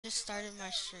just started my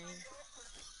stream.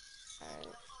 Alright.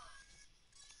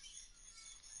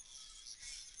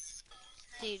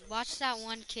 Dude, watch that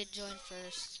one kid join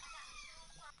first.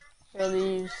 Here,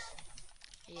 leaves.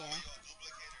 Yeah.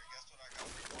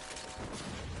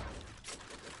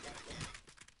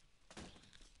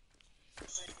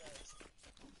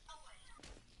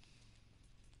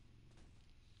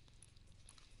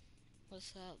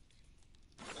 What's up?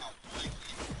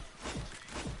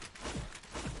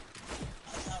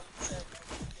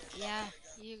 Yeah,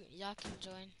 y'all can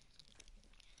join.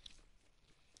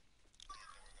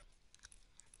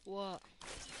 What?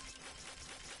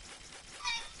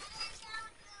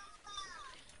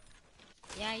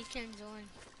 Yeah, you can join.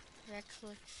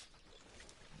 Rexlix.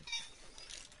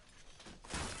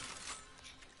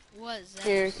 What, Zex?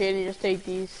 Here, Katie, just take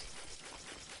these.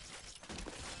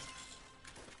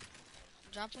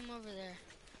 Drop them over there.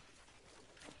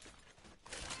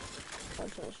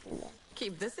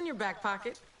 Keep this in your back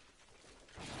pocket.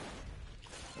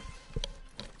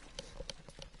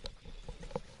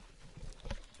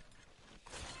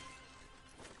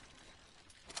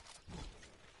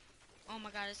 Oh my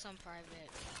god, it's on private.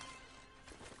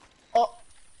 Oh.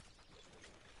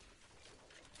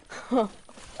 Oh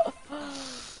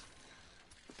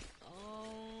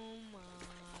my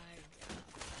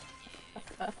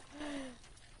god.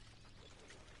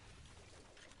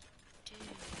 Dude.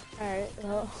 Alright,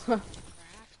 well.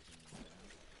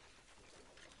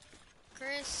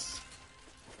 Chris.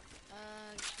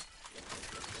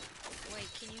 Wait,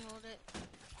 can you hold it?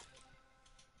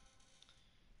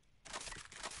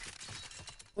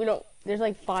 We don't, there's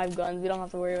like 5 guns. We don't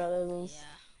have to worry about those ones.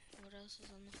 Yeah. What else is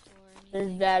on the floor?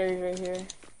 There's batteries right here.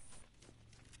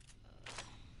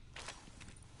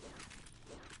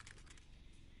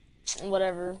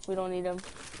 Whatever, we don't need them.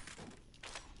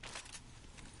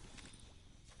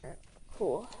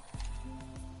 Cool.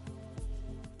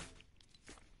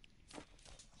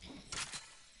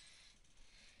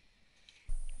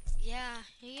 Yeah,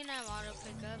 you can have auto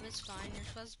pickup, it's fine. You're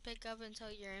supposed to pick up until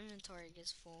your inventory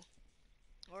gets full.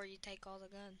 Or you take all the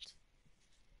guns.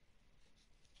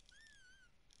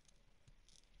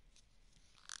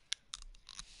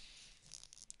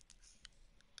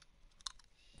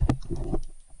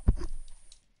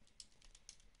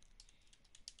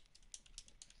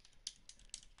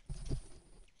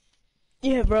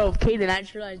 Yeah, bro, Kaden, I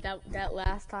just realized that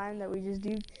last time that we just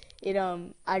did,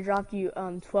 I dropped you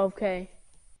 12k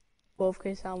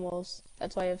sound walls.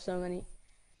 That's why I have so many.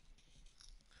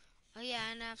 Oh yeah,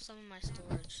 and I have some in my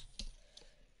storage.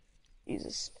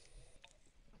 Jesus.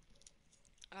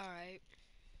 Alright.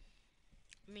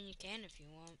 I mean, you can if you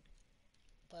want,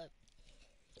 but...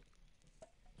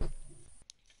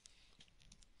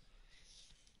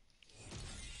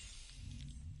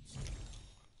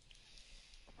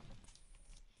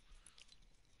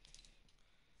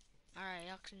 Alright,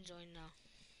 y'all can join now.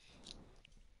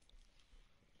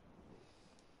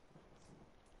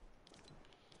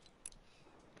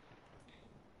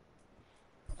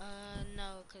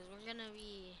 No, because we're gonna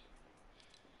be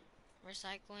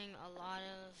recycling a lot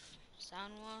of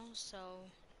sound walls, so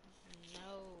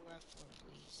no referral,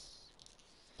 please.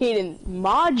 Kaden,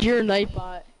 mod your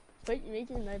Nightbot. Make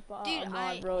your Nightbot Dude, a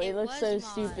mod, bro. It looks so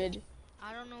stupid.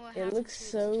 I don't know what It happened looks to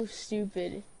so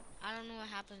stupid. I don't know what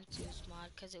happened to this mod,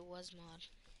 because it was mod.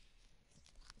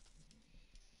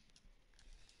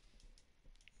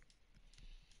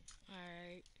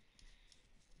 Alright.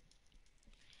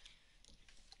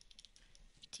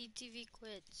 TTV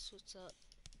quits, what's up?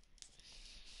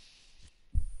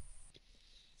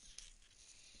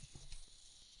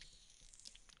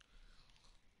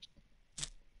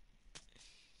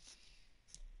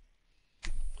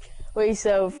 Wait,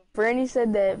 so Brandy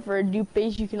said that for a dupe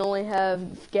base you can only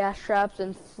have gas traps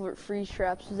and freeze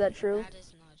traps. Is that true? That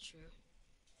is not true.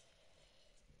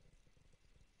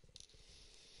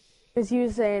 Because he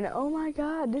was saying, "Oh my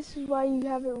God, this is why you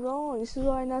have it wrong. This is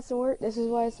why it's not work. This is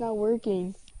why it's not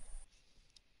working."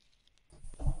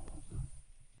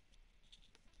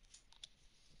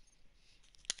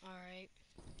 Alright.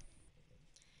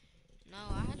 No,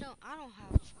 I don't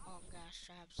have all gas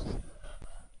traps.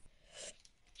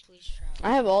 Police traps.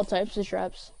 I have all types of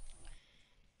traps.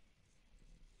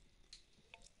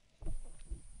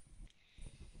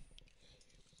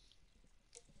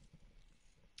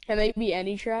 Can they be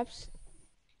any traps?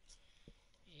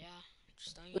 Yeah,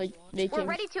 just don't Like use wall they traps. can.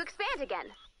 We're ready to expand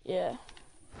again. Yeah.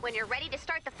 When you're ready to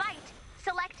start the fight,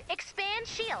 select Expand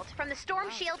Shield from the Storm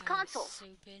That was Shield kinda console.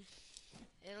 Stupid.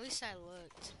 At least I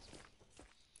looked.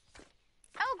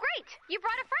 Oh, great! You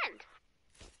brought a friend.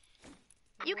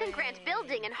 You can grant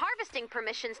building and harvesting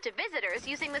permissions to visitors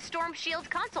using the Storm Shield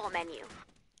console menu.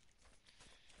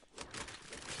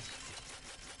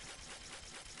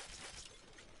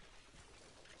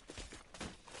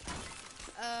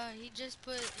 He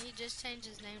just changed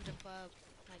his name to Pub,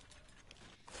 like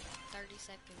 30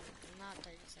 seconds, not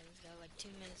 30 seconds ago, like 2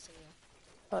 minutes ago.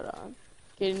 Hold on.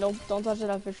 Okay, nope, don't touch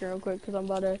that fishing real quick, because I'm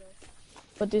about to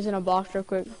put these in a box real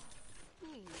quick. Ooh,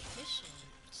 efficient.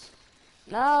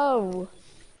 No!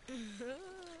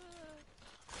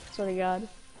 Swear to God.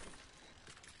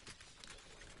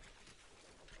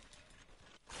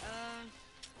 uh,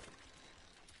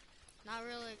 Not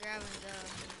really grab and go.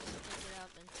 You just pick it up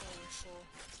until you're full.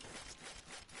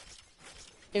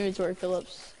 Inventory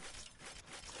Phillips.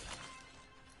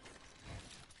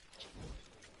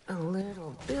 A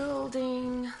little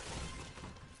building.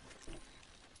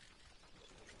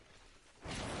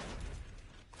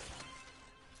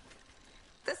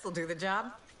 This'll do the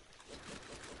job.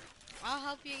 I'll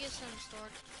help you get some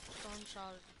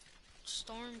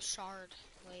storm shard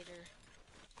later.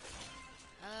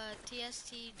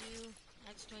 TST do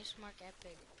exclamation mark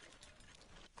epic.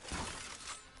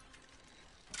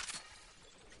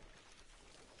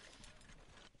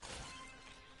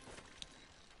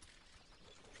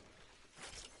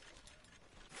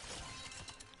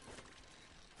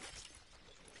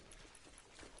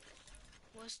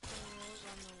 What's the rules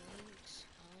on the links?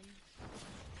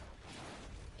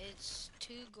 It's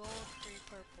 2 gold, 3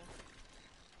 purple.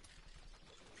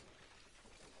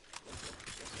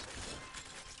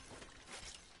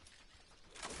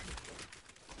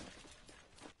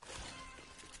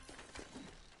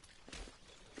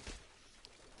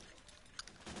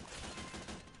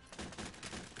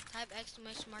 Type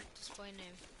exclamation mark display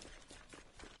name.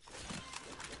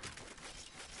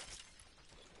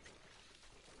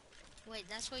 Wait,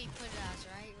 that's what you put it as,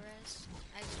 right, Rez?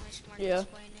 Exclamation mark Yeah.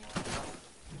 display name?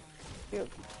 Yep.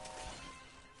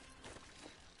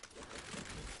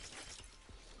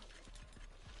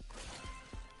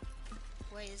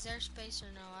 Wait, is there space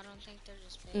or no? I don't think there's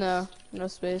a space. No, no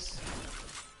space.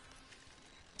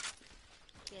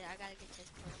 Yeah, I gotta get this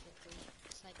perfectly.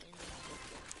 It's like in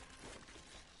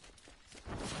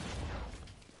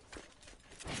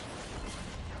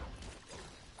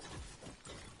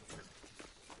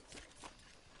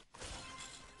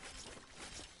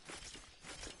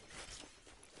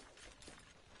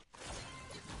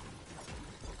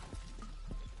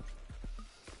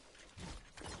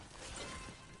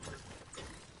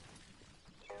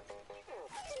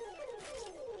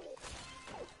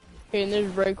Okay, and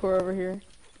there's breakcore over here.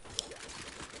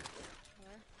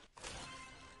 where?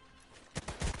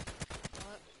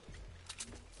 What?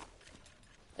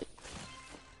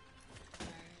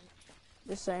 Alright.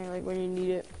 Just saying, like, when you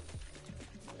need it.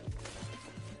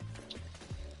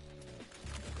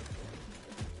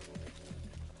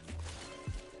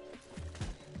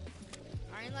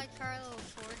 Aren't like Carlo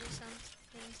 40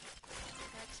 something?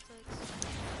 That's clicks.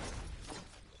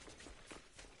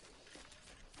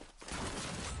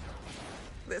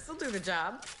 This'll do the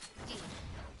job.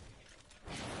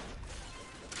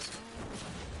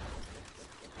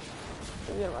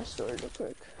 Let me get my storage real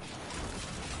quick.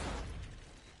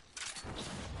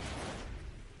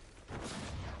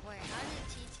 Wait, how did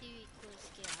TTV Quiz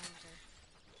get under?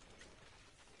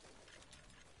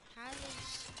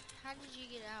 How did you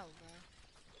get out, bro?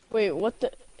 Wait, what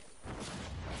the?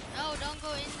 No, don't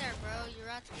go in there, bro. You're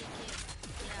about to get kicked.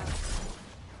 Get out.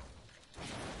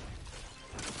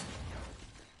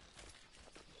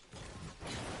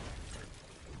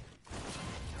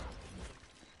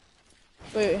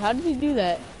 Wait, how did he do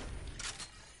that?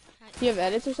 How- Do you have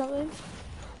edits or something?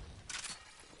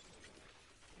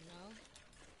 No.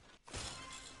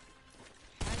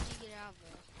 How did you get out,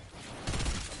 bro?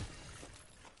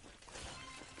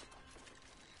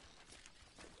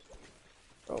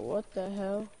 Bro, what the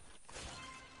hell?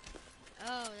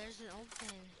 Oh, there's an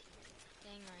open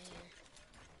thing right here.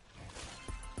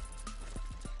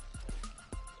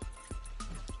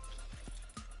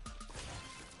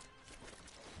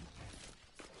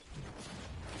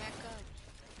 Back up.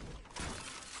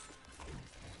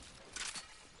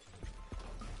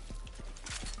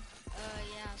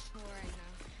 Yeah, it's full right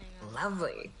now. Hang on.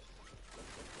 Lovely.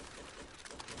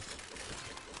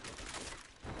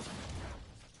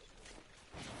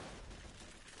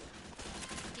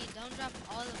 Dude, don't drop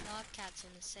all the bobcats in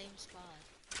the same spot.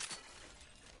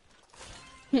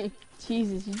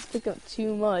 Jesus, you just picked up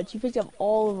too much. You picked up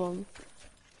all of them.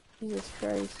 Jesus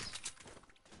Christ.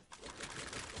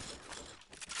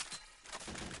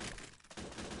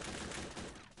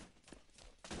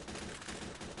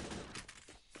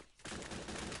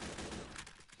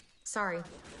 Sorry.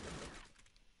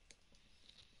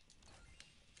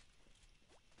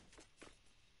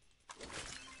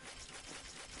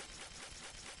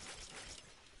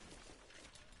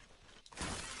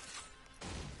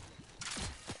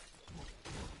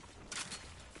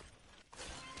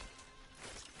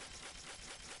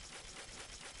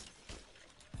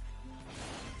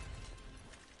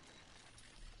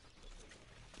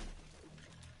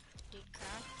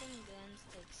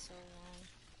 so long.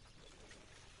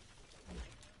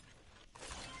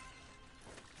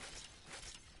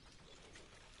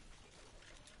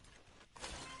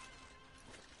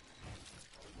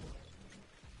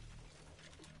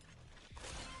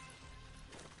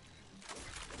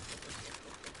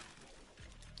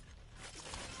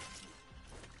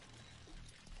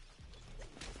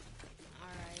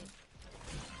 Alright.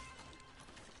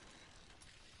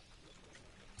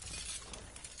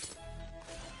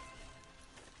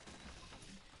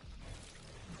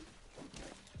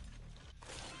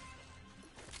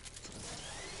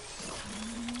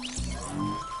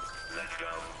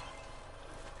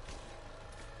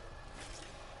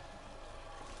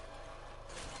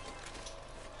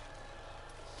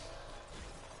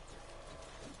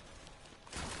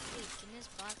 Wait, can this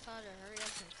bot file to hurry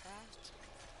up and craft?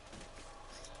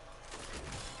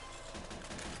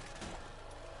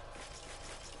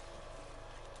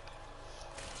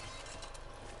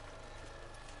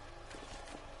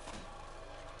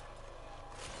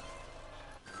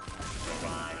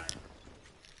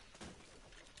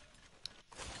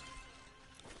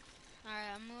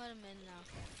 Alright, I'm gonna let him in now.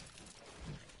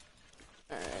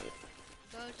 Alright.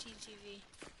 Go TTV.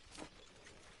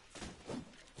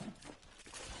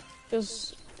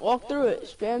 Just walk through it.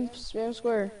 Spam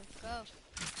square. Go.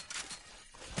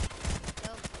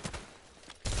 Go.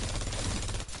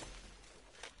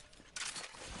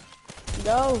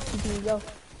 Go, TTV, go.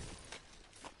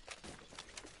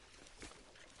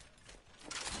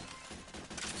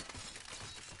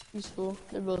 He's full.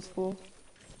 They're both full.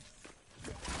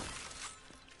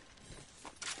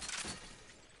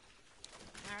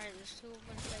 Alright, there's 2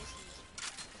 open places.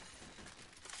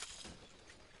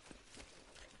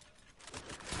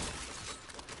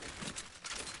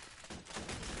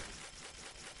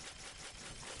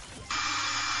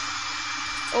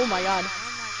 Oh my god. Oh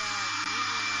my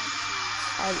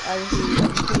god, I just need to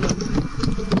shoot him.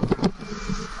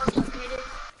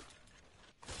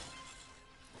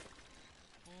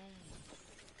 oh my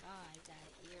god, that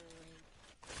earring.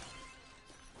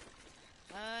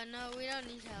 No, we don't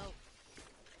need help.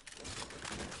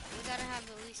 We gotta have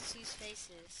at least 2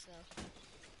 spaces, so.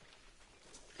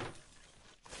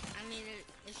 I mean,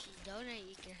 if you donate,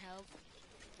 you can help,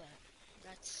 but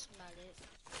that's about it.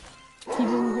 He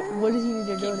doesn't, what does he need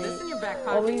to Keep donate? this in your back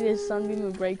All we pocket. need is Sunbeam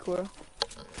and Break Core.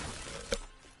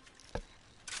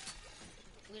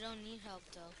 We don't need help,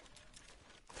 though.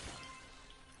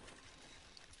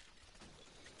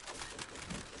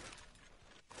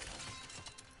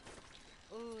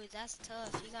 Ooh, that's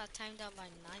tough. He got timed out by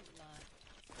Nightbot.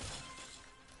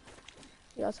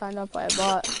 He got signed up by a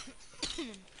bot.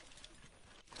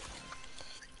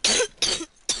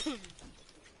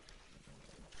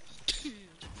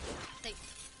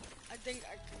 I think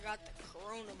I got the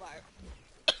coronavirus.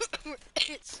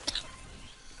 It's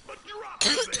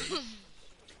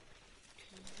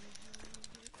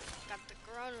got the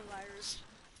coronavirus.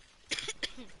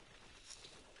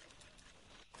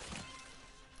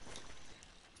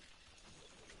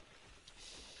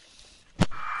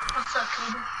 What's up,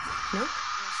 Kaden? Nope.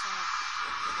 What's up?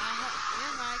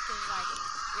 Your mic is like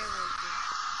irritating.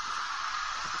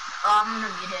 Oh, I'm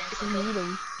gonna get it. You need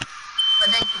him. But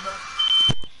thank you, bro.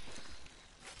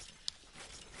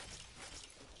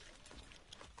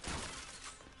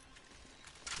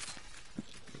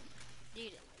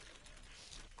 Dude.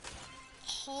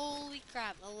 Holy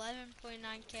crap,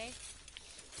 11.9k?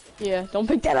 Yeah, don't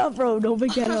pick that up, bro. Don't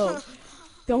pick that up.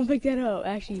 Don't pick that up,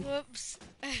 actually. Whoops.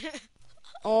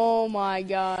 Oh my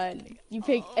god. You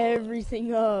picked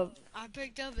everything up. I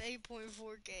picked up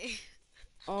 8.4k.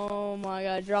 Oh my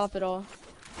god, drop it all.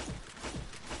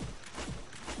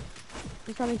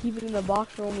 I'm trying to keep it in the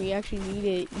box for when we actually need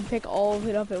it. You pick all of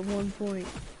it up at one point.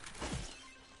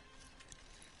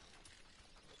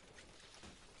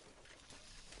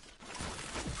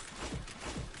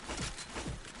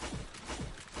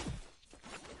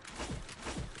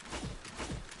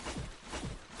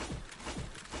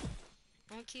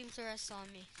 Don't keep the rest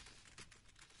on me.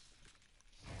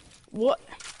 What?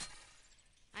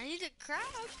 I need to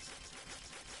craft.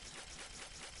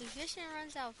 The fishing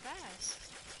runs out fast.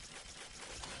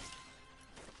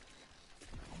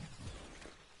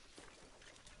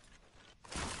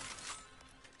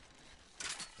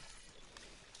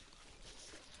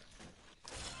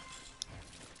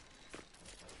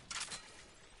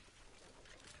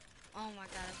 Oh my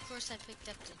god, of course I picked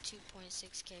up the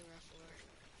 2.6k ruffler.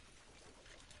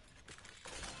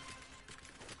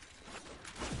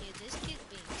 Dude, this kid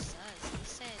being sus. He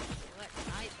said, what,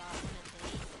 Nightbot on a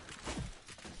date?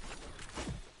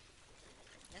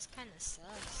 That's kinda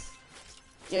sus.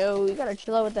 Yo, we gotta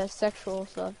chill out with that sexual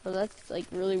stuff, but that's like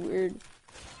really weird.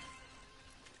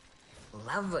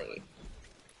 Lovely.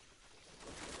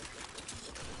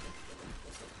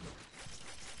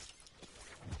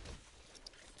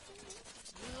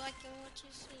 You liking what you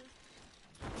see?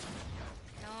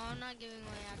 No, I'm not giving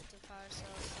away active power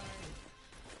cells, sorry.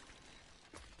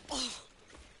 Oh,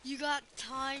 you got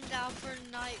timed out for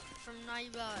night from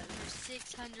Nightbot for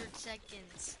 600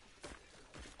 seconds.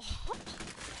 Oh,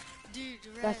 dude,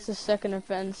 That's the Res. second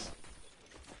offense.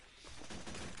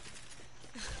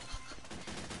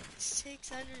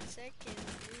 600 seconds,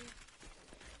 dude.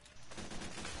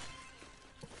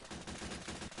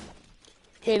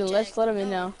 Kaden, let's Inject. let him in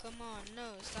No, now. come on,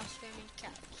 no, stop spamming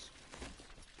caps.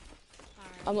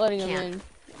 Alright. I'm letting him Can't. in.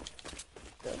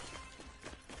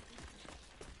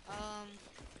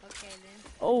 Okay then.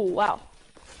 Oh, wow.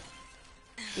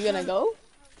 You gonna go?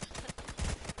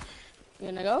 You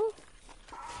gonna go?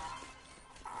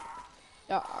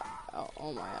 Yeah.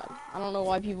 Oh my god. I don't know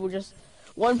why people just...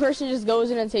 One person just goes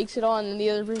in and takes it on, and the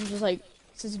other person just like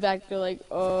sits back. They're like,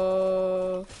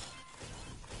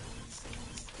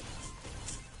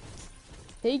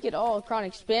 take it all,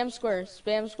 Chronic. Spam square,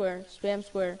 spam square, spam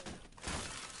square.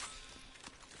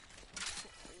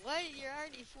 What? You're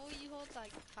already full? You hold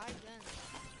like 5 guns.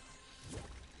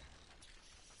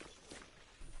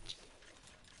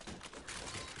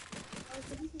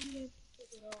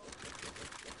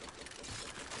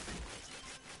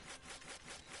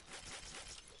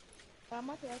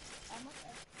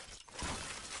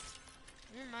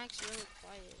 Your mic's really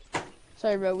quiet.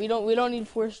 Sorry, bro. We don't need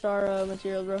 4-star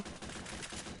material, bro. Yeah.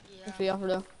 If we offer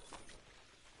though.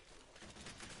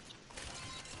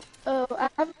 Oh, I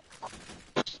have a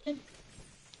question.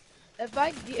 If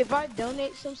I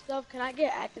donate some stuff, can I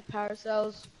get active power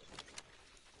cells?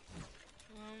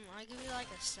 I give you like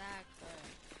a sack, but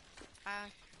I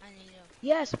need them.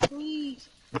 Yes, please,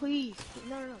 please.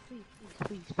 No,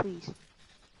 please.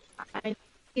 I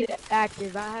need it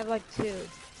active. I have like 2.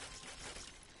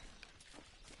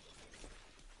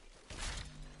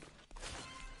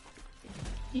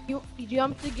 Do you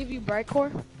want me to give you bright core?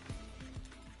 No.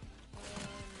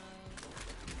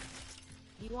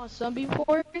 You want sunbeam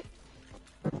for it?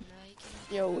 No, you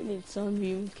can. Yo, we need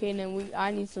sunbeam. Kaden,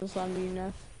 I need some sunbeam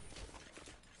now.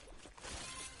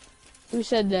 Who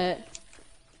said that?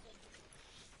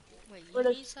 Wait, For you the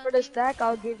need for something? the stack,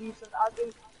 I'll give you some.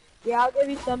 I'll give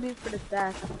you sunbeam for the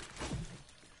stack.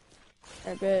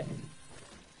 I bet.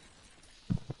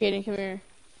 Kaden, come here.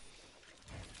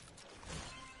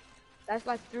 That's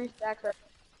like 3 stacks right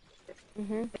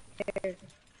Mhm. there.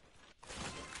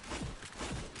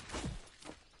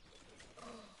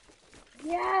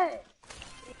 Yes.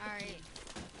 Alright,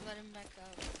 let him back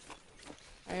up.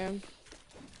 I am.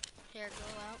 Here, go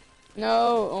out.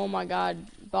 No. Oh my God.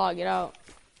 Ball, get out.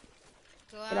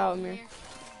 Go Get out, out, Amir. Amir.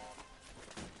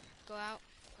 Go out,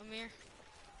 Amir.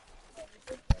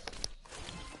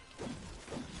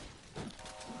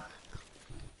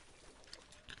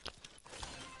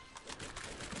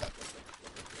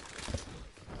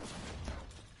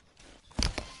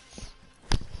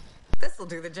 This'll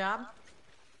do the job.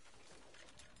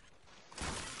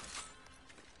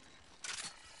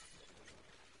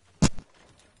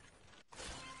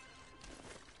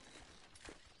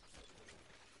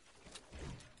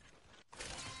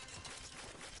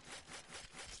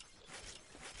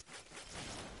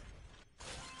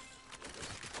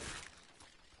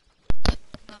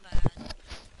 My bad.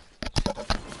 For a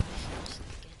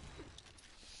second.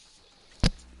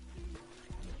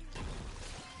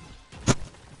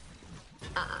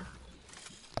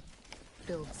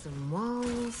 Build some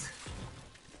walls.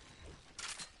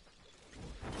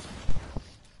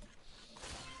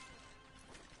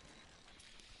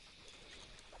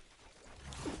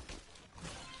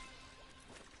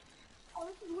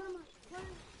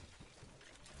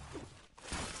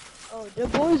 Oh, the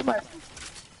boy's my.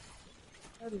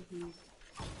 What is he?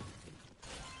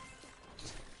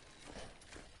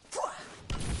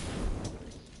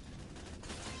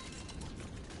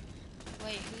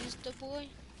 Wait, who's the boy?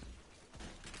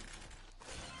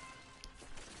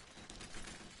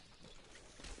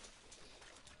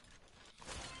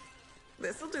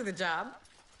 This'll do the job.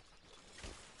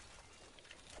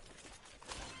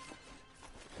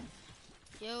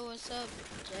 Yo, what's up,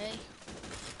 Jay?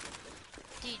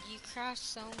 Dude, you crashed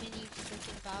so many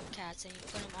freaking bobcats and you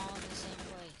put them all in the same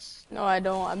place. No, I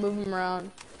don't. I move him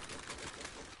around.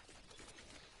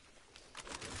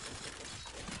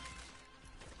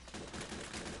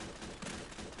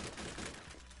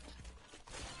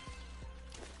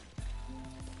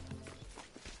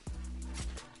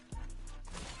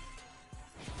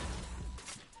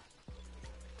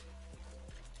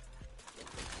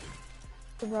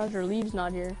 Roger Leaves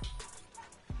not here.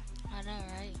 I know,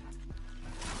 right?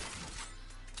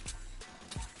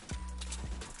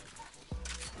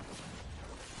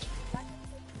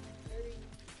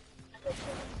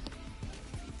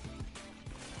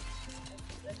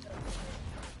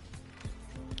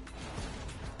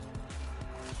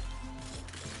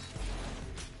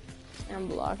 I'm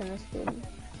blocking this kid.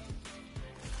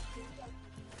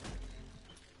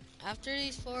 After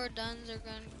these 4 guns are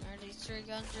done, or these 3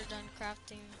 guns are done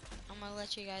crafting, I'm gonna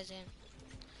let you guys in.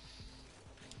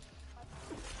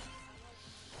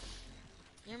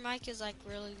 Your mic is like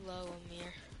really low,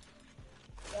 Amir.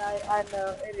 Yeah, I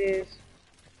know it is.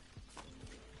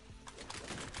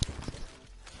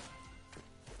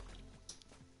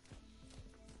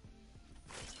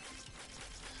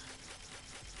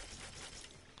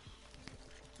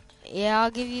 Yeah,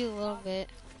 I'll give you a little bit.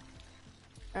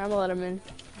 I'm gonna let him in.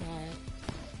 Alright.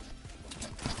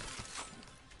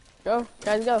 Go,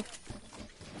 guys, go.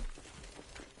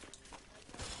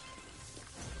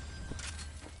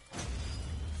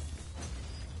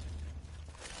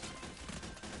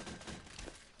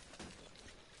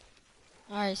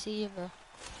 Alright, see you, bro.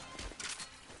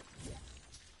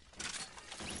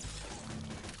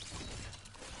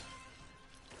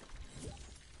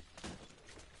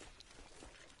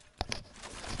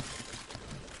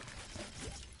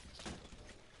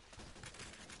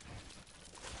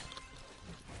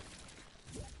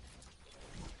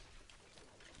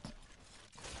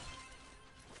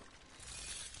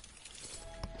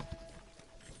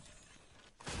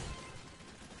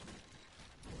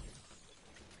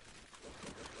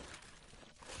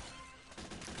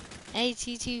 Hey,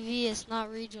 TTV, it's not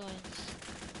rejoins.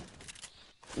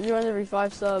 You run every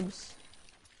 5 subs.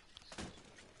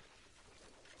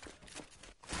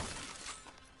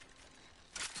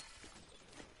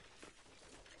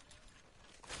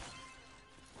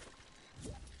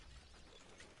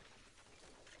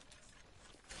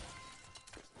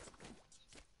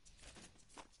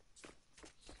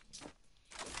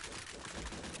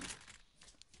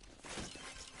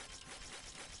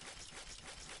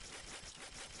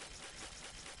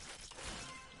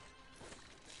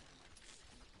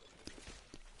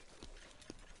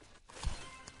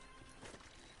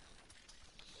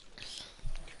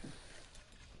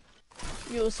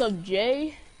 Yo, what's up,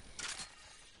 Jay?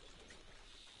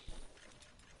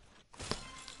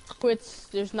 Quits.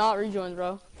 There's not rejoins,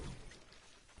 bro.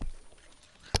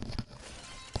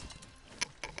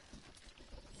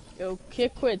 Yo,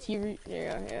 kick quits.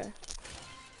 Yeah.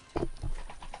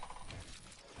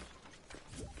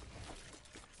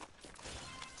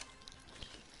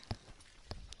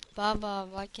 Bob,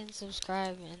 like and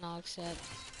subscribe, and I'll accept.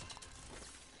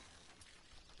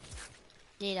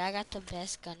 Dude, I got the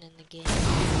best gun in the game.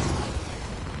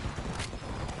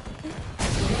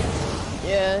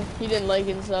 Yeah, he didn't like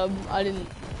and sub. I didn't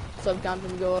sub count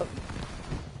him go up.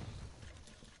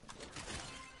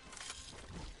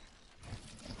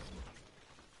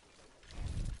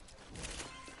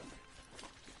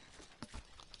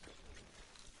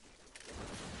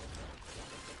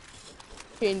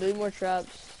 Okay, need more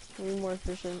traps. Need more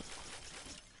efficient.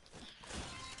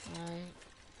 Alright.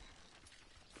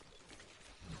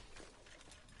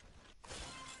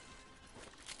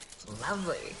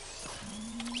 Lovely.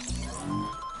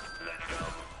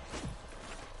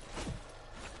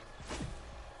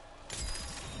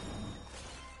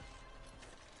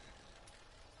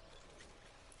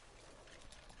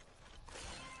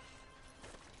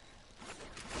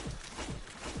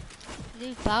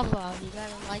 Dude, Bob, you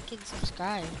gotta like and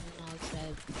subscribe, and I'll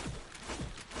accept.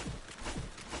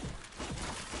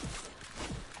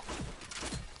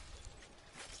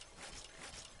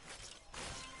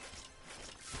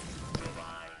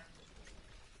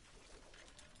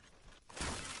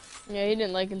 Yeah, he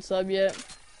didn't like and sub yet.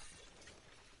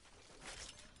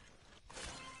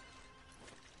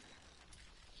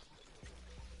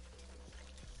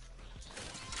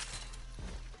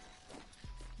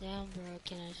 Damn, bro,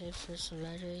 can I trade for some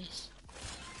batteries?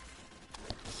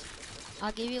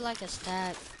 I'll give you like a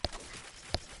stack.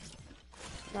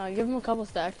 Give him a couple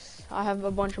stacks. I have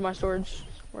a bunch of my storage.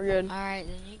 We're good. Alright,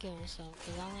 then you give me some,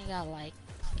 cause I only got like,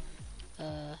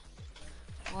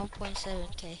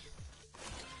 1.7k.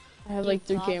 I have like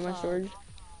 3k in my storage.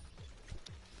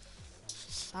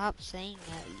 Stop saying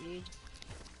that, dude.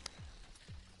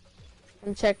 Let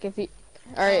me check if he...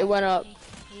 Alright, it went up.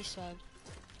 He subbed.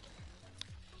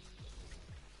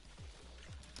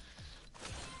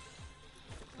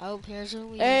 Oh, here's a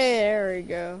lead. Hey, there we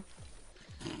go.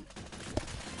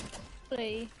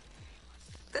 Play.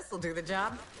 This'll do the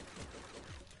job.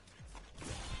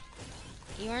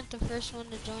 You aren't the first one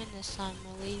to join this time,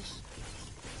 Elise.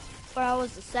 But I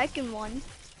was the second one.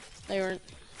 They weren't.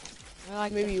 Or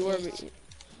like Maybe the you were. fifth.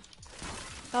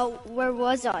 But Oh, where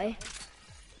was I?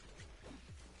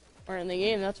 weren't in the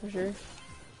game, that's for sure.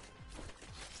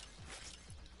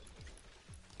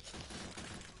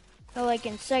 Oh, like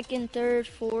in second, third,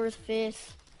 fourth,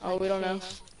 fifth. Oh, Like we don't know.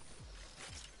 fifth,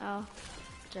 Oh.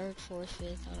 third, fourth,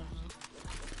 fifth. I don't know.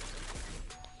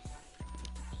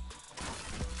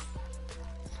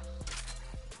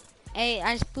 Hey,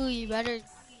 I Spoo, you better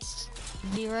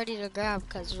be ready to grab,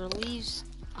 cause Reliefs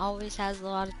always has a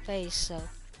lot of space. So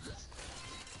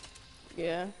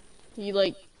Yeah. He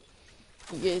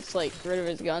gets like rid of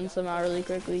his gun somehow really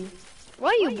quickly.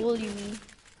 Why you bully me?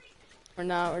 Or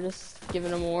not, we're just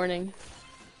giving him a warning.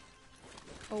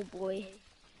 Oh boy.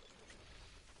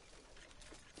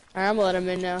 Alright, I'm gonna let him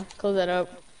in now. Close that up.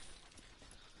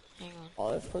 hang on. Oh,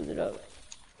 let's close it up.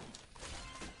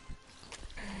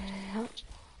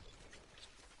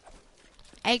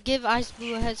 Hey, give Ice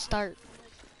Blue a head start.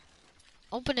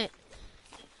 Open it.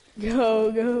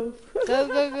 Go, go. Go,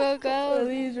 go, go, go.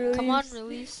 Release, release. Come on,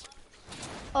 Release.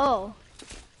 Oh.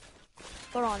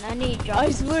 Hold on, I need to drop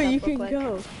Ice some Blue, stuff you real can quick.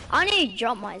 go. I need to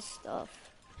drop my stuff.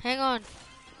 Hang on.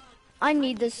 I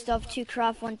need this stuff to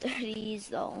craft 130s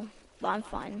though, but I'm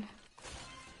fine.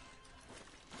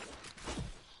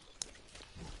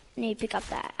 I need to pick up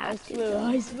that Ice active Blue, though.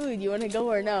 Ice Blue, do you wanna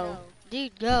go or no?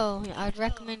 Dude, go. I'd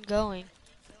recommend going.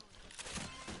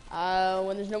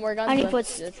 When there's no more guns I need left, to put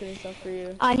that's gonna be stuff for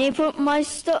you. I need to put my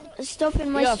stuff in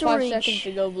my You got 5 storage. seconds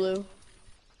to go, Blue.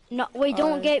 No, wait,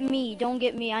 don't Alright. get me. Don't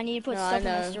get me. I need to put No, I stuff in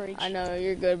my know, storage. I know,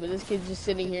 you're good, but this kid's just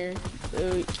sitting here.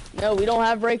 So, no, we don't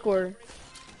have break order.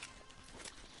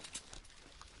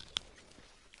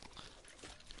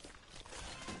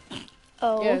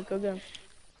 Oh. Yeah, go get him.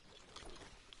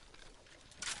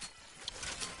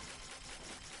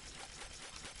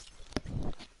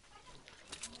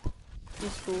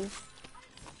 He's cool.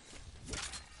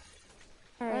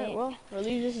 Alright, well,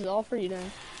 Relief, this is all for you now.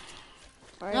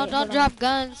 Alright, No, hold don't on. drop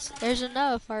guns. There's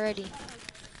enough already.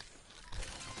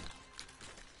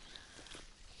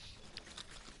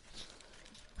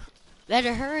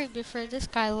 Better hurry before this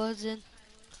guy loads in.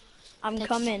 I'm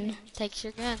coming. Takes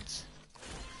your guns.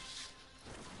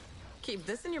 Keep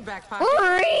this in your back pocket.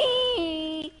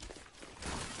 Hurry!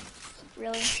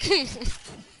 Really?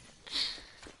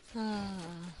 Ah.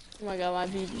 Oh my god, my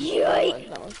BB.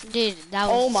 Yoink. Dude, that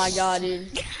was. Oh my god, dude.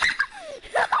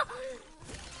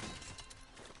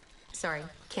 Sorry,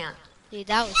 can't. Dude,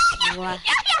 that was.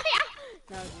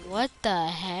 What the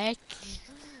heck?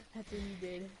 That's what you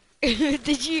did.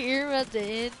 Did you hear him at the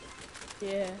end?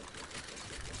 Yeah.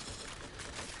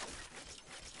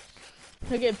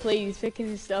 Look at Play, he's picking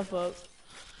his stuff up.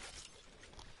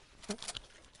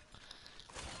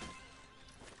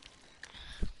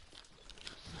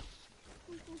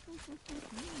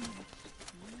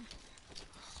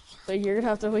 But you're gonna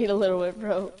have to wait a little bit,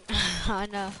 bro. I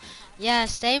know. Yeah,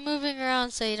 stay moving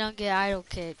around so you don't get idle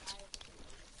kicked.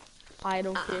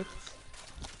 Idle kicked.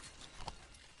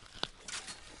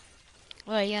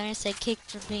 What, you gonna say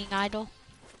kicked for being idle?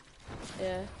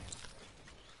 Yeah.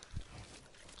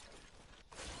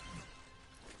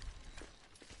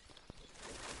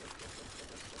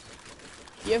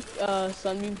 You have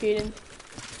Sunbeam, Kaden?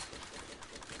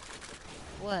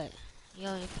 What? You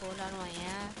only pulled out of my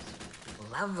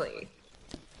ass? Lovely.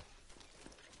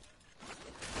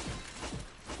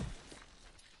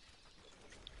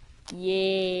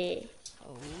 Yeah.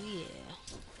 Oh yeah.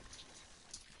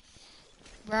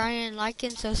 Brian, like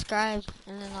and subscribe,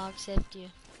 and then I'll accept you.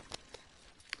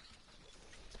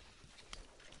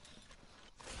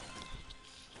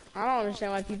 I don't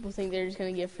understand why people think they're just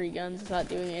gonna get free guns without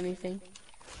doing anything.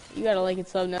 You gotta like and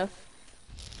sub enough.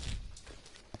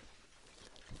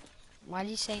 Why do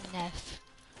you say Neff?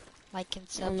 Like and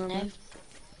I sub don't know, man.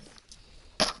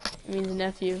 Neff? It means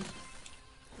nephew.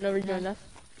 Never joined No. enough.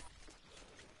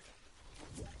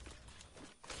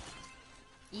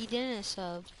 You didn't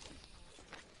sub.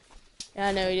 Yeah,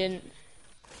 I know he didn't.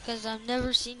 Because I've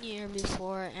never seen you here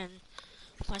before, and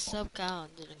my sub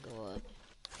count didn't go up.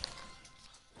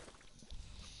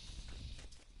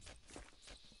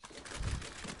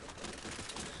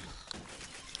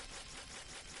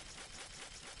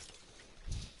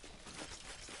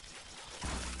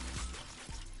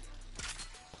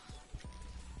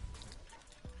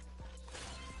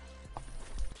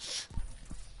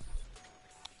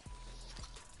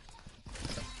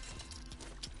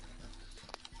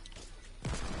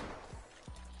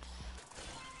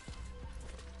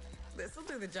 This'll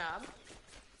do the job.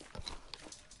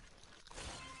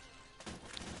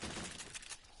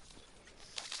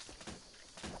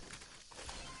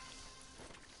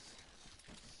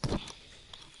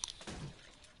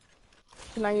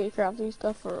 can I get crafting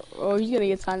stuff or oh he's gonna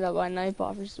get signed up by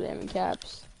Nightbot for spamming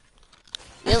caps.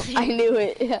 Yep, I knew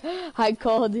it. I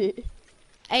called it.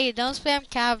 Hey, don't spam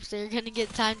caps. They're gonna get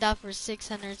timed out for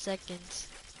 600 seconds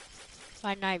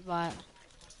by Nightbot.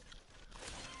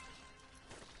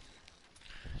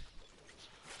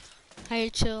 Hey,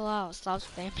 chill out. Stop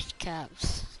spamming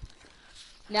caps.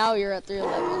 Now you're at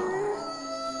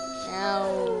 311.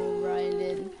 Now Ryan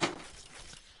did.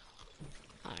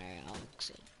 Alright, I'll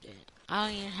accept it. I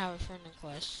don't even have a friend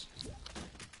request.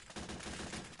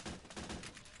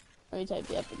 Let me type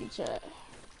the epic in chat.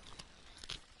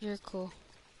 You're cool.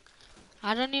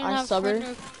 I don't even I have sub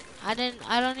her. I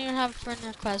don't even have a friend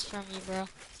request from you, bro.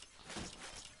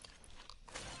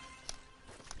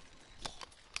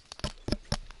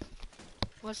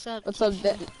 What's up? What's up,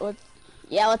 Tifu?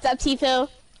 Yeah, what's up, Tifo?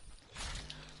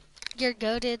 You're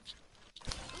goated.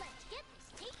 Let's get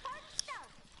this tea party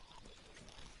started.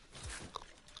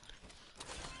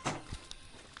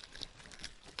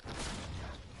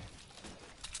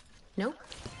 Nope.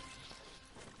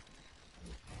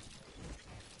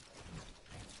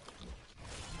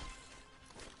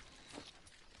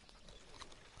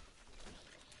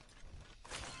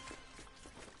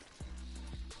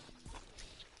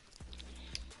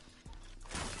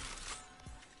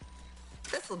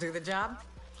 This'll do the job.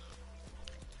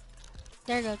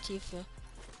 There you go, Tifu.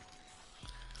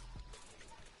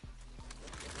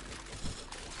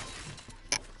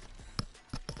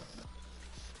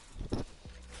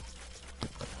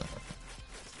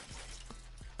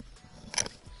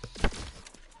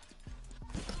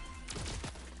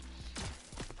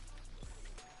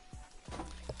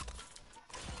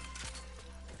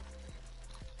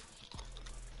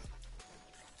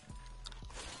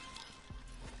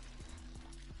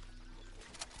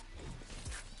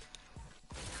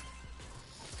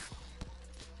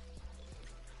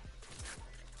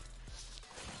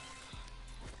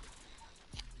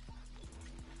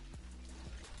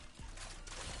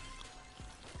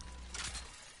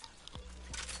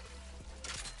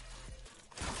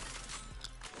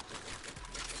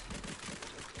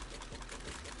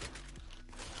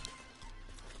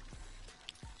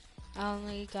 I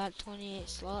only got 28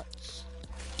 slots.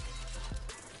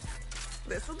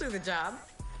 This'll do the job.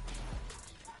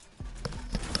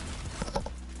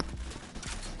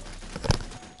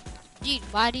 Dude,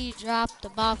 why do you drop the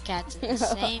Bobcats in the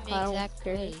same I don't exact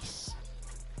care. place?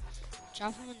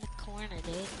 Drop them in the corner,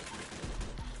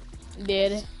 dude.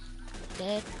 Did.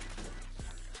 Dead.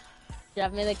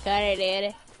 Drop me the cutter,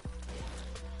 dude.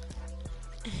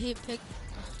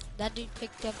 That dude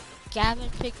picked up, Gavin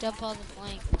picked up all the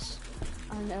flanks.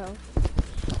 I know.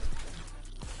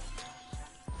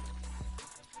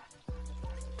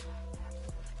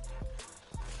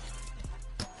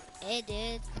 Hey,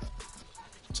 dude.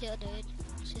 Chill, dude.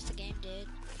 It's just a game, dude.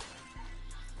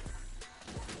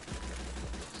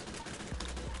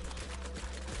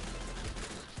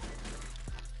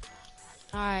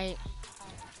 Alright.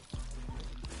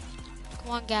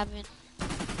 Come on, Gavin.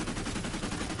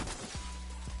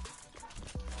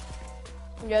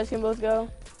 You guys can both go.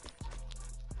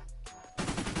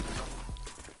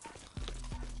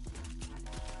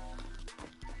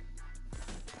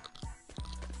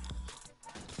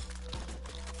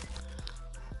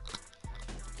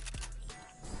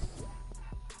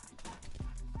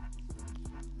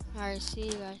 Alright, see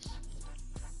you guys.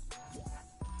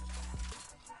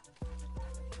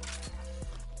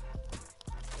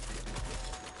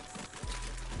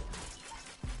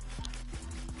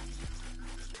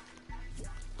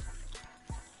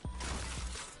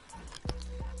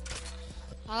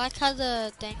 I like how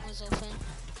the thing was open.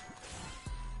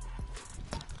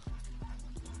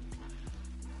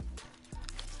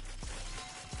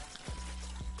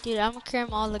 Dude, I'm gonna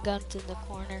cram all the guns in the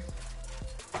corner.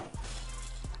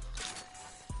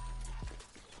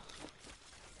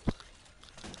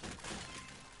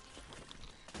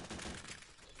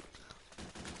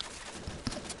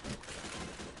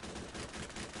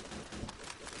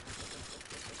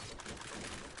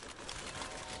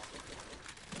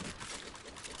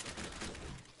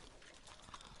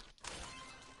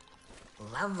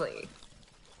 Lovely.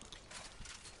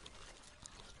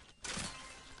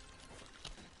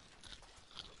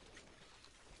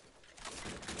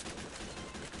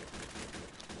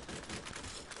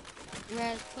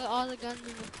 Red, put all the guns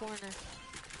in the corner.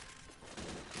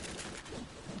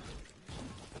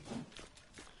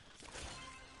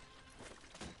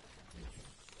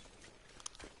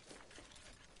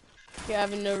 You're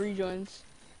having no rejoins.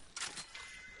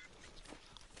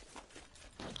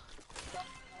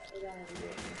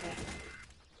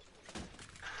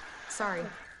 Sorry.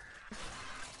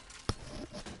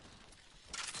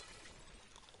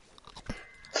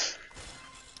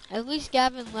 At least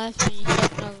Gavin left and you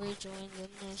have no rejoin, then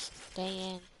just stay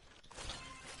in.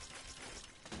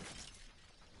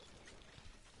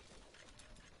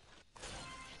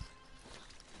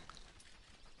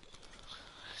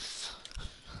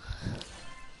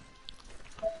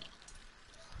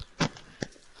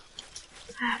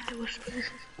 I have to whisper.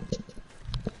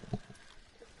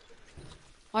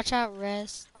 Watch out,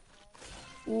 Rez.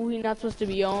 Ooh, he's not supposed to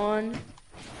be on.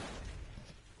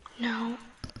 No,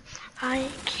 I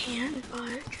can't,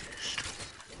 but just...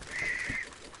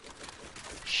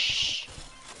 Shh.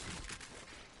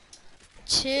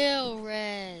 Chill,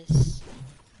 Rez.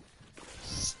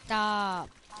 Stop.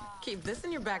 Keep this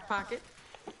in your back pocket.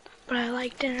 But I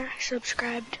liked and I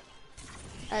subscribed.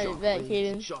 I bet,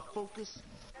 Kaden. Shot focus.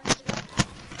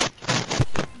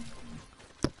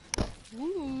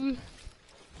 Ooh.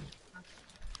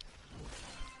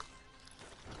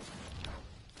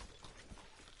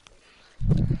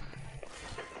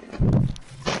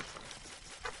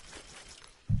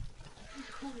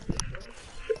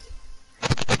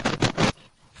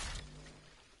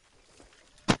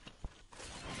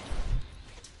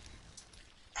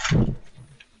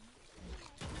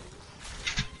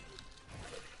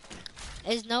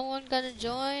 Is no one gonna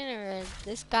join, or is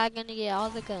this guy gonna get all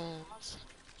the guns?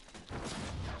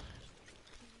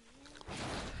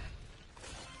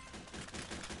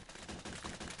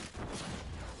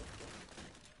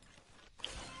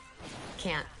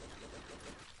 Can't.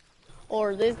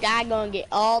 Or this guy gonna get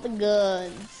all the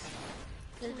guns.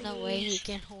 There's no way he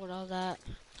can hold all that.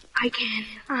 I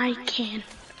can.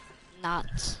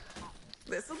 Not.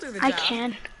 This'll do the job. I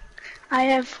can. I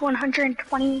have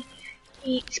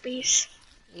 128 space.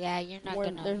 Yeah, you're not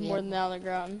gonna. There's be more able- than that on the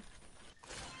ground.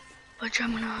 But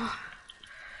I'm gonna...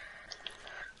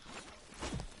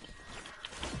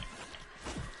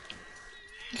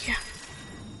 Yeah.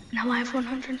 Now I have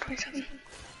 127.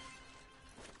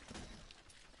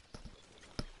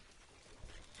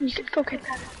 You could go get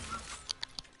that.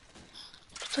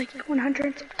 It's like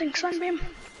 100 something sunbeam.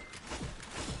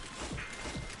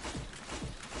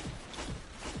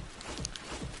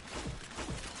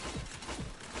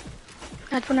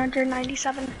 That's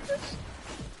 197.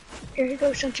 Here you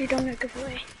go, since you don't have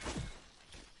giveaway.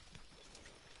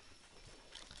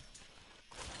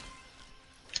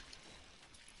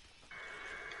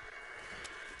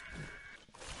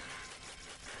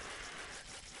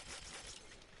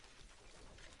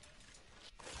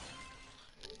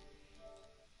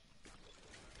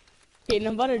 Kaden,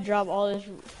 I'm about to drop all this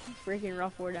freaking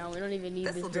rough ore down. We don't even need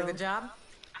This'll this, do bro. the job.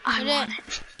 I Put want it,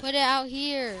 it. put it out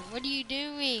here. What are you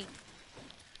doing?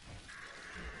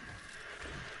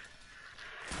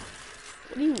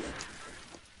 What do you...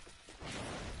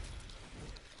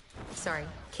 Sorry,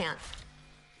 can't.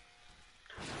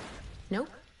 Nope.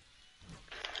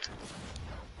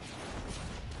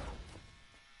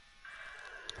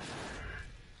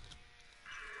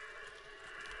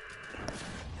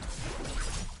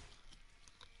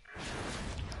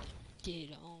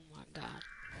 Dude, oh my god.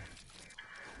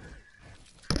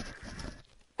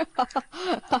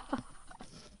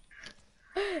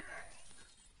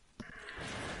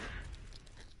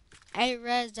 Hey,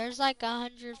 Rez, there's like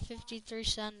 153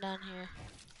 sun down here.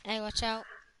 Hey, watch out.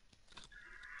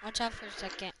 Watch out for a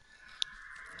second.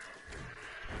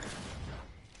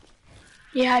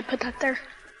 Yeah, I put that there.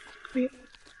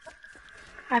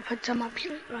 I put some up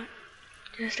here, but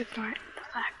just ignore it. The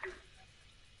fact.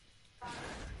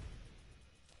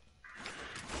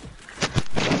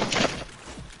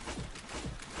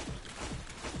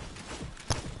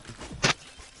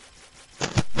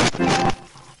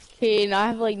 Kaden, I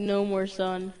have like no more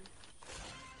sun.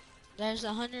 There's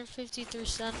 153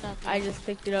 sun down there. I just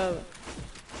picked it up.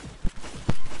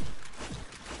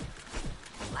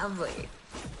 Lovely.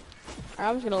 Alright,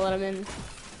 I'm just gonna let him in.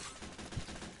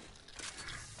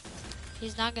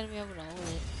 He's not gonna be able to hold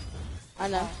it. I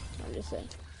know. I'm just saying.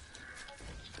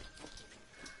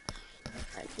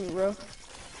 Alright, come here, bro.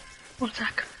 1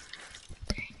 sec.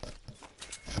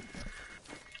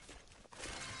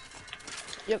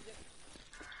 Yep.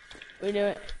 We knew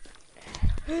it.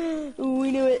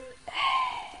 We knew it.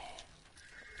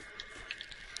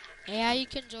 Hey, how you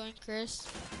can join, Chris?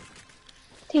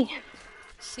 Dang it.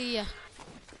 See ya.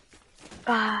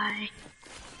 Bye.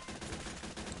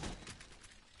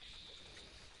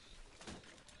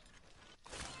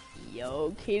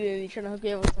 Yo, Kaden, you trying to hook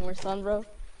me up with some more sun, bro?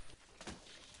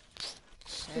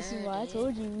 Sure, This is why I dude.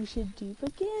 told you we should dupe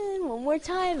again one more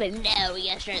time, but no, we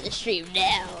gotta start the stream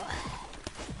now.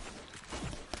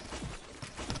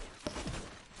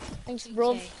 Thanks, bro.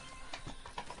 Okay.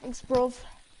 Thanks, bro.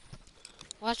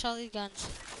 Watch all these guns.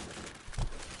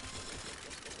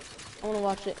 I wanna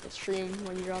watch it stream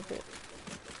when you drop it.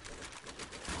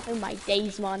 Oh my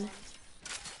days, man.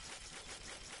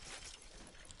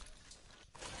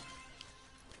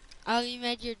 Oh, you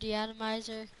made your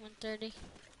deatomizer 130?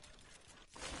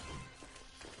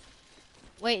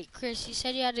 Wait, Chris, you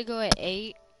said you had to go at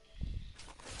 8?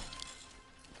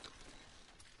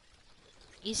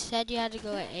 You said you had to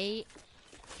go at 8?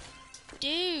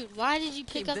 Dude, why did you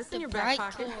pick Keep up this the in your back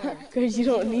bright pocket. core? Cause you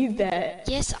don't need that.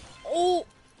 Yes, oh!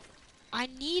 I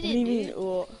need What it, do you dude. mean?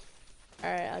 Well,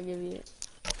 alright, I'll give you it.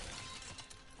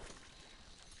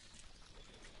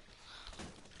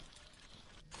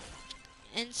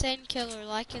 Insane Killer,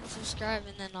 like and subscribe,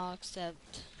 and then I'll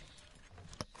accept.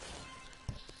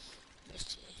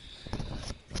 Let's see.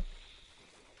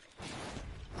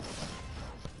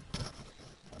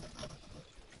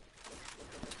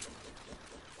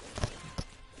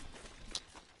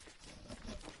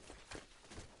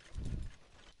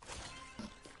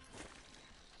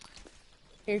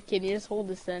 Here, kid, you just hold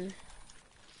this then.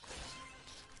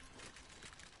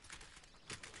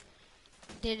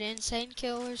 Did Insane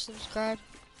Killer subscribe?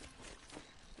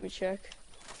 Let me check.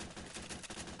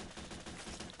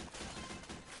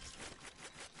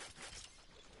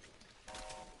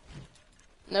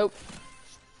 Nope.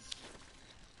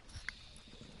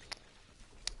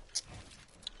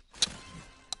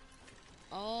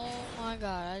 Oh my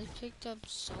god, I picked up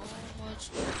so much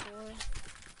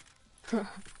before.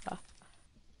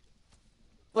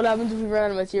 What happens if we run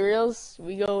out of materials?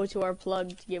 We go to our plug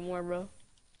to get more, bro.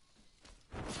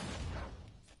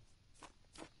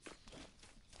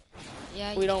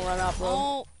 Yeah, We don't run out, bro.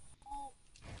 Oh.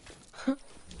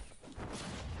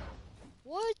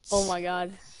 What? Oh my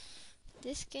god.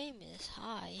 This game is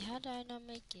high. How did I not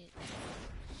make it?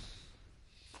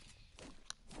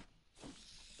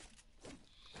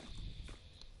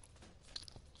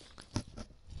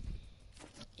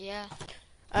 Yeah.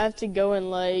 I have to go in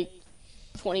like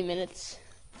 20 minutes.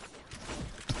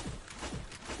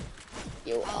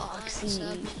 Yo, Oh, Oxy,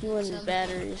 unsub- you and unsub-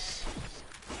 batteries.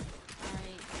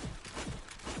 Alright.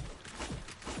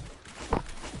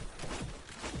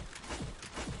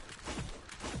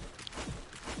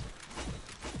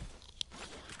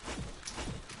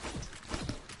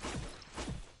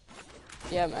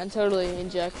 Yeah, man, totally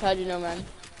inject. How'd you know, man?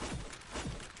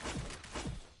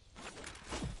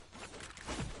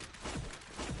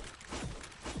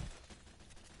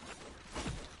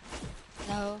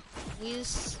 No, we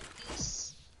just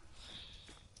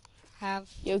have.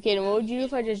 Yo, Kaden, what would you do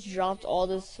if I just dropped all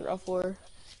this rough ore?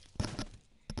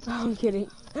 I'm kidding.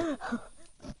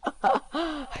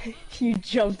 You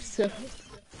jumped so.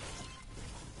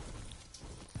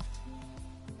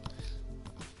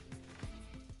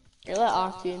 Here, let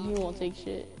Oxy in. He won't take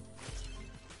shit.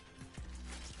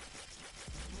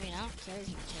 I mean, I don't care if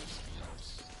you take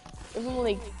scans. Give him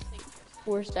like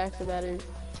 4 stacks of batteries.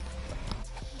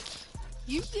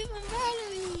 You give him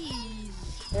batteries.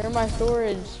 They're in my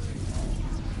storage.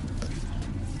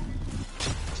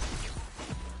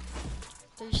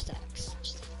 3 stacks.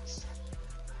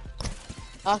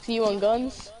 Oxy, you want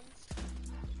guns?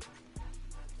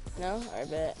 No? I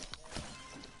bet.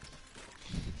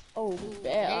 Oh, bet,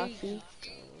 There you Oxy.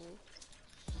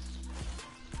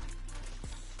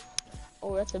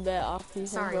 Oh, that's a bet, Oxy.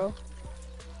 Sorry. Bro.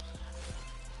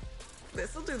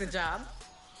 This'll do the job.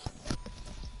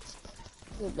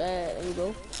 That's a bet. There you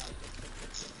go.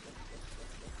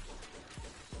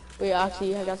 Wait,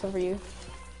 Oxy, I got some for you.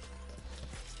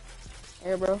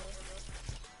 Here, bro.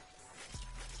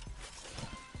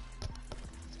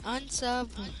 Unsub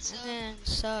and then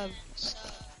sub.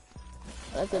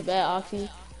 That's a bet, Oxy.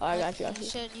 Oh, I got you, You Oxy.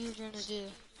 said you were gonna do.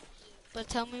 But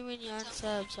tell me when you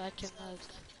unsub so I can look.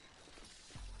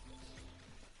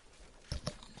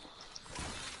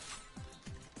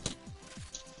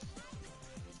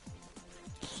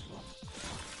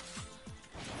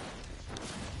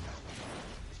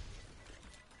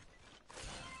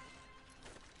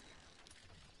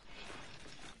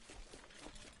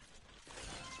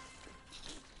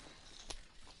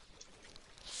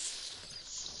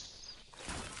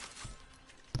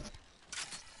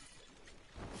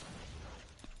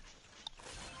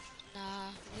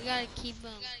 Nah, we gotta keep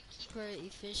them super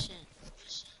efficient.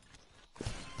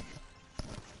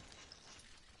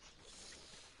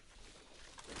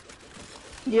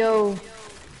 Yo.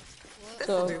 This'll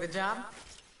So, do the job.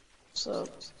 so,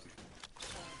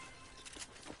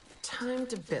 Time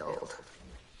to build.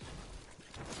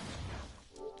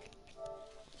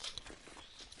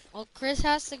 Well, Chris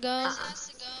has to go.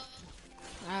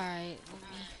 Alright.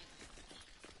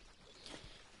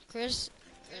 Chris.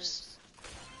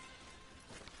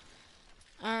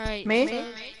 Alright. Me?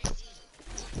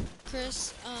 So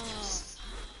Chris,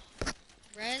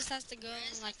 Rez has to go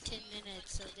in like 10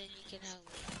 minutes, so then you can help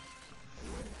me.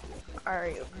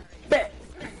 Alright. Bet.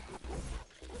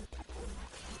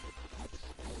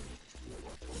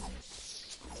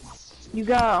 You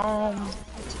got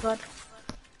what's it called?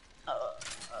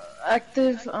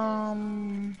 Active,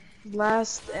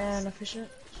 blast and efficient.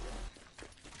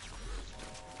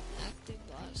 Active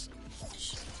boss.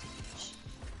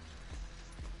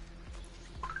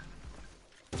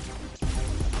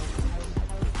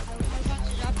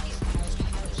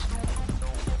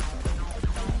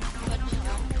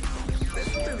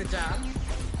 This'll do the job.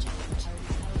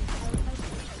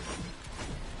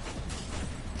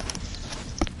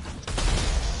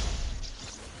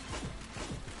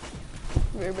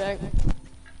 We're back.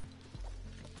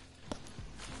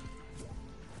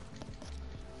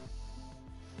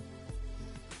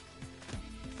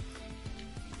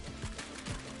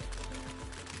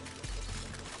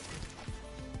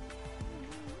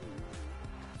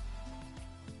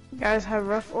 You guys have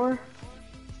rough ore?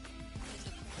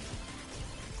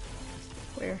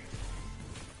 Where?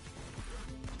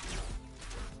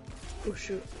 Oh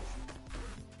shoot.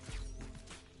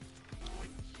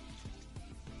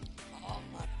 Oh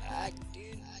my back,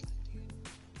 dude.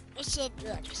 What's up,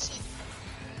 Jack?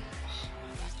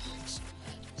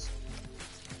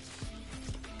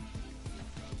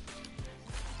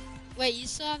 Wait, you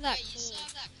still have that clue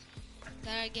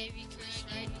that I gave you, Chris,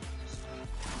 right?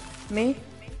 Me?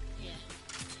 Yeah.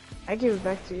 I give it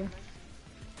back to you.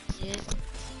 Yeah.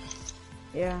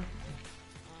 Yeah.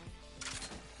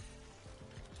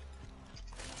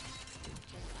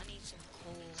 Because I need some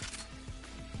coal.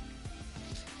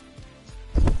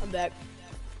 I'm back.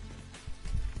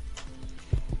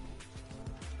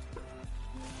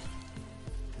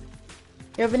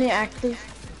 You have any active?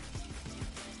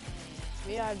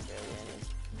 Yeah, I barely any.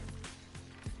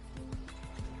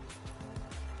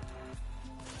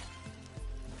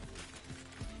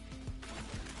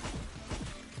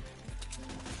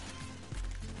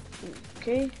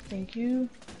 Okay, thank you.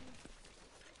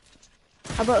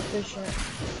 How about efficient? Hang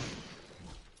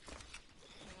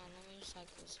on, let me just like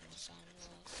put some sound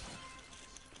noise.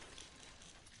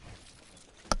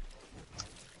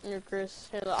 Here, Chris.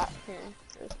 Here, Chris.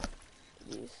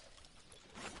 These.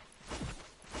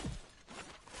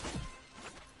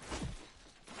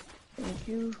 Thank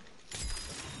you.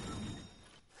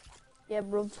 Yeah,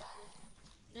 bro.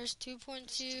 There's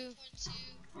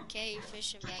 2.2k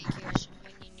efficient back here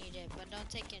when you need it, but don't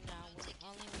take it now.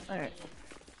 Only when you Alright. need it.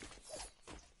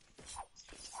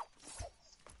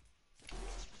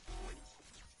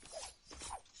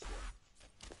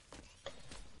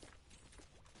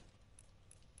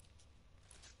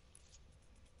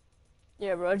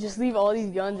 Yeah, bro. Just leave all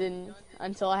these guns in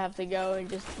until I have to go, and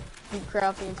just keep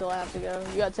crafting until I have to go.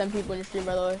 You got 10 people in your stream,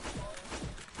 by the way.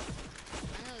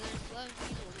 I know there's 11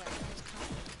 people, but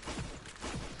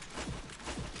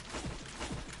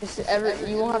it's counting.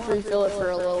 You won't have to refill it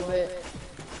for a little bit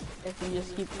if you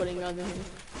just keep putting guns in here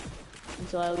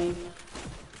until I leave.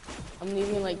 I'm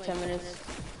leaving in like 10 minutes.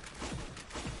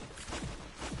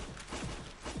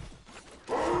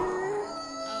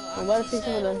 I'm about to take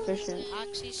some of the efficient.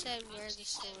 Oxy said where's the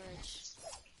storage?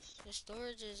 The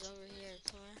storage is over here,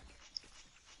 come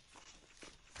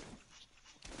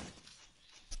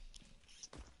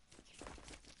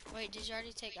on. Wait, did you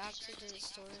already take Oxy to the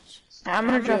storage? I'm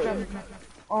gonna drop it.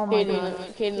 Oh my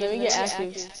god. Kaden, let me get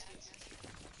active.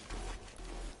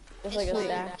 Just like a fine.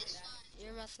 stack.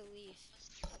 You're about to leave.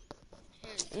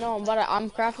 No, but I'm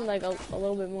crafting like a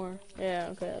little bit more. Yeah,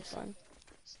 okay, that's fine.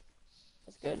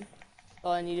 That's good.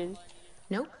 All I needed.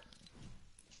 Nope.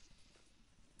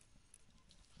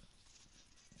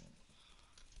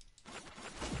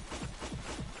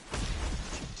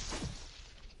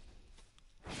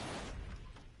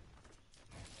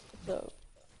 So.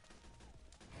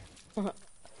 What?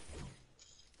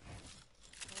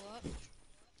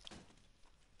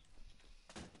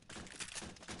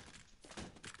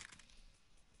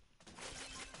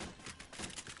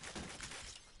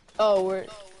 Oh,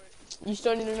 you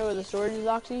still need to know where the storage is,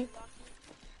 Oxy?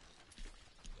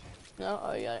 No?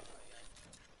 Oh, you got it.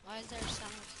 Why is there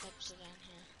sound clips down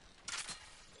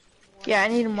here? Yeah, I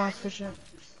need more efficient.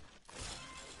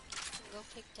 Go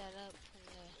pick that up from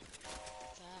the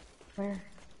back. Where?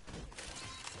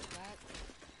 Back.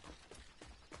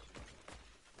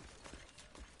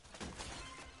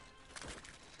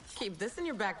 Keep this in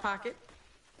your back pocket.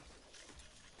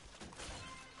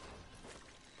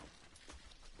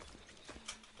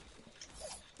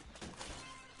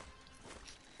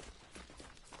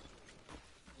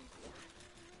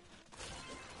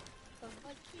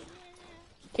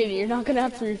 Katie, you're not gonna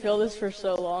have to refill this for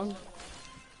so long.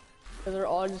 Because they're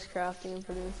all just crafting and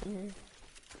putting this in here.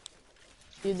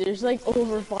 Dude, there's like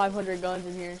over 500 guns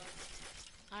in here.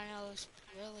 I know, it's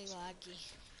really laggy.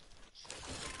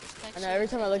 I know, every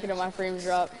time I look at it, my frames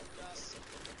drop.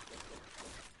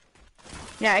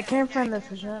 Yeah, I can't find the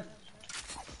efficient.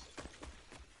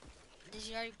 Did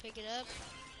you already pick it up?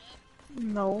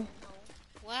 No.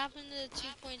 What happened to the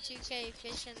 2.2k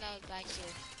efficient that was back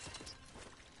here?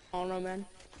 I don't know, man.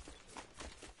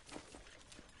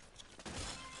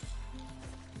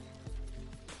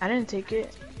 I didn't take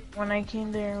it. When I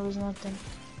came there, it was nothing.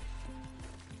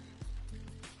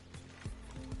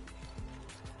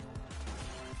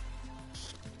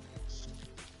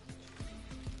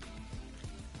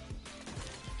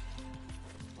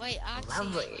 Wait, Oxy,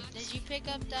 Lovely. did you pick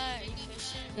up that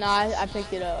efficient? Nah, I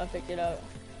picked it up. I picked it up.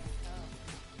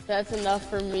 That's enough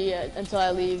for me until I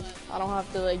leave. I don't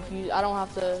have to like use. I don't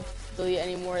have to delete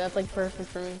anymore. That's like perfect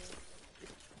for me.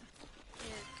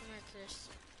 Here, come here, Chris.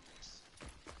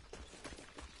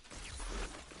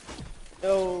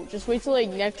 Yo, just wait till like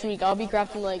next week. I'll be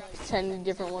crafting like 10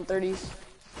 different 130s.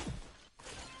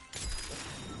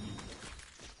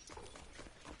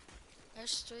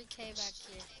 There's 3k back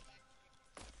here.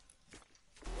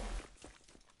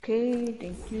 Okay,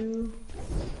 thank you.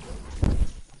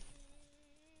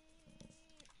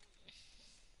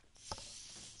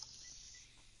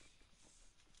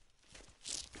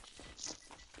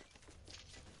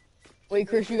 Wait,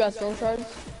 Chris, you got storm shards?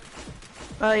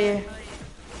 Oh yeah.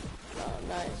 Oh,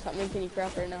 nice. How many can you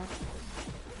craft right now?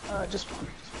 Just one.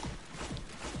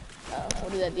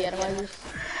 What is that, the atomizers?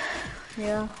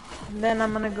 Yeah. And then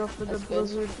I'm gonna go for the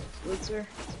That's good. blitzer.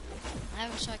 I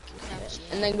wish I could craft you.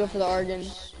 And then go for the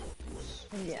argons.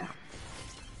 Yeah.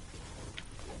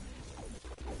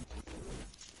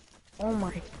 Oh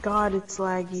my god, it's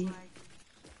laggy.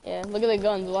 Yeah, look at the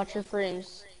guns. Watch your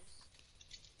frames.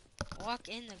 Walk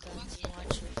in the guns and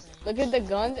watch your friends. Look at the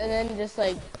guns and then just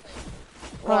like.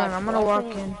 Hold on, I'm gonna walk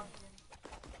them. in.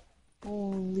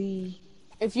 Holy.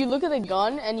 If you look at the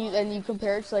gun and you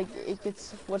compare it to like it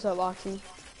gets what's up, Oxy?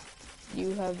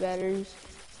 You have batteries.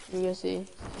 You go see.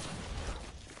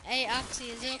 Hey, Oxy,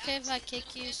 is it okay if I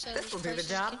kick you so this will do the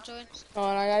person job. can join? Oh,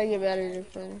 and I gotta get batteries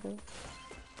for anything.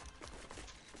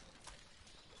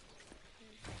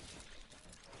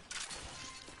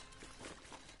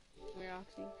 Come here,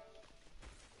 Oxy.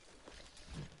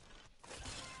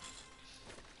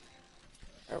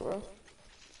 There, bro.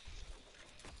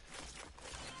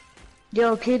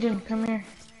 Yo, Kaden, come here.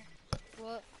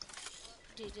 What?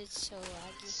 Dude, it's so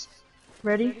laggy.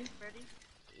 Ready?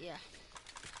 Yeah.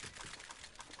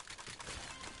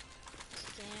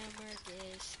 Scammer,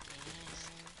 this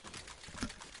scam.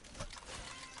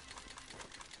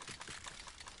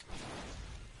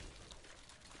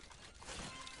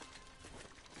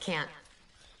 Can't.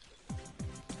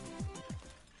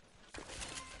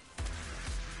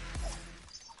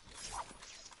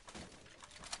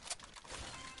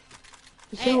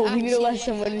 Hey, Yo, we need to Oxy. let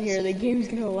someone in here. The game's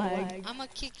gonna lag. I'm gonna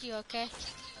kick you, okay?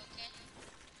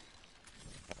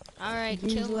 Alright,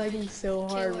 Game's killer. lagging so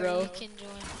hard, Killer, bro. you can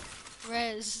join.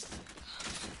 Rez.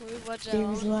 We watch out.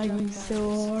 Game's lagging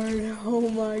so hard. Oh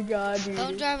my god, dude.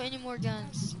 Don't drive any more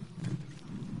guns.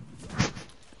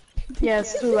 Yeah,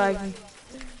 it's too laggy.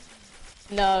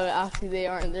 No, actually they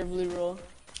aren't. They're blue roll.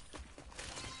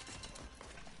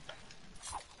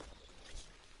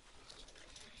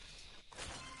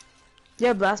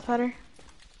 Yeah, blast powder.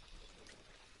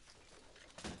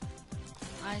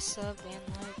 I sub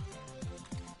and like.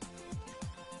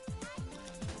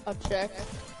 I'll check.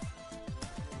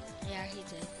 Yeah, he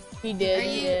did. He did. Are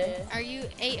you Yeah. are you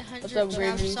 800 What's up,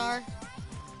 Trash Bridges? Star?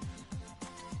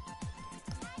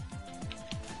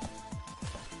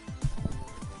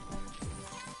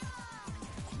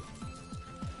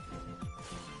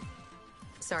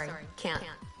 Sorry, can't.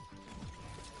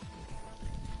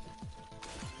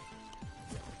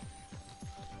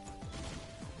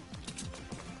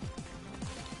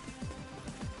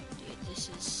 Dude, this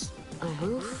is. A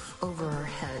roof over our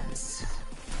heads.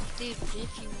 Dude,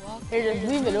 if you walk. Here, just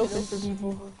leave it open for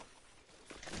people.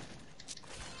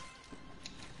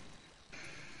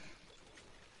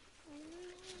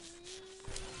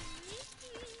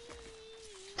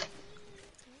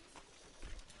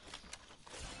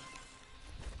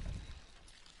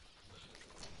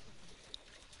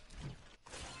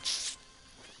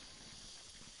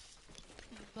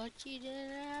 But you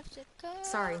didn't have to cut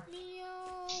Sorry. me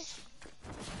off.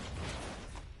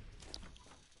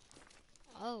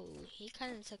 Oh, he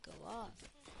kind of took a lot.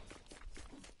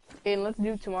 Okay, let's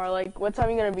do tomorrow. Like, what time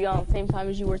are you gonna be on? Same time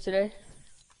as you were today?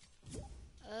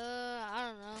 I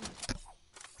don't know.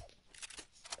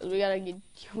 I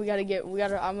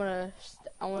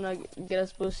wanna get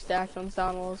us both stacked on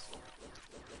sound walls.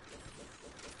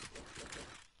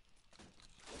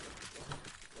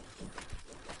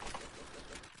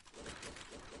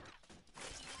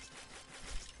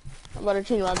 I'm about to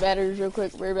change my batteries real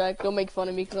quick. Right back. Don't make fun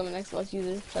of me because I'm an Xbox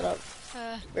user. Shut up.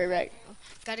 Right back.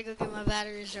 Gotta go get my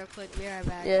batteries real quick. Be right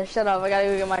back. Yeah, shut up. I gotta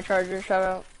go get my charger. Shut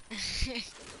up.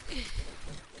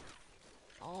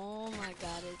 Oh my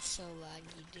god, it's so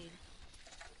laggy, dude.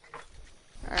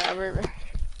 Alright, I'll be right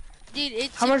back. Dude,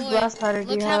 it's How much blast powder do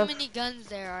you Look how have? many guns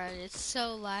there are. It's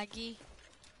so laggy.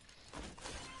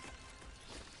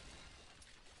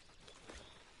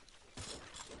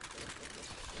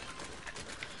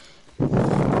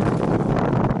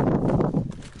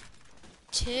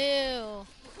 Chill.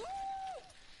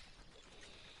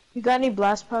 You got any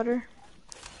blast powder?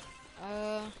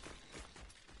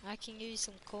 I can give you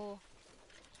some coal.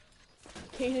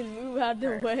 Kaden, move out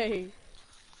the way.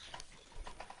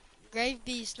 Grave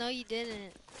Beast, no you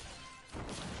didn't.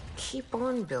 Keep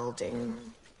on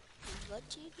building. But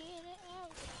you didn't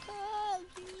cut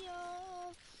me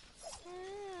off.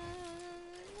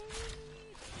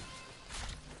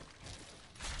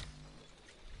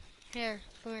 Here,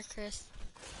 come here, Chris.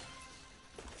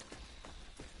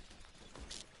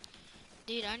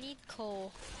 Dude, I need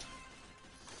coal.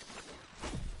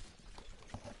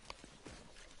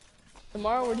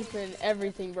 Tomorrow we're just doing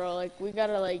everything, bro. Like, we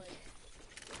gotta like,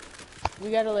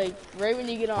 right when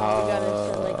you get on, we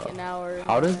gotta spend like an hour.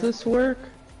 How does this work?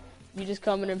 You just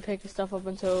come in and pick the stuff up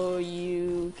until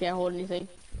you can't hold anything.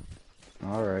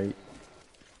 Alright.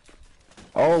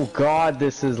 Oh god,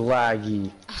 this is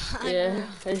laggy. Yeah,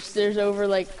 there's over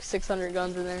like 600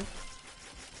 guns in there.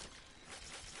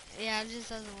 Yeah, it just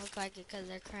doesn't look like it because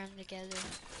they're crammed together.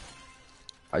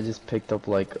 I just picked up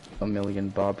like a million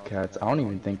bobcats. I don't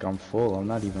even think I'm full. I'm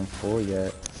not even full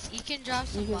yet. You can drop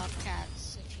some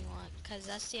bobcats if you want, because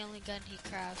that's the only gun he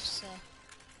crafts, so.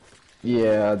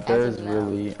 Yeah, there's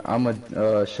really.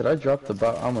 Should I drop the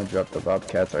I'm gonna drop the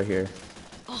bobcats right here.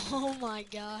 Oh my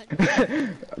god.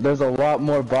 There's a lot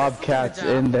more bobcats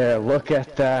in there. Look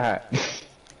at that.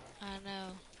 I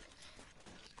know.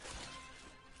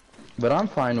 But I'm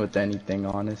fine with anything,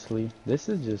 honestly. This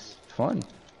is just fun.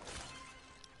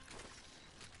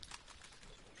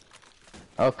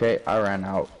 Okay, I ran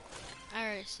out.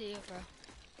 Alright, see you, bro.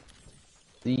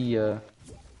 See ya.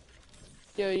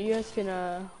 Yo, you guys can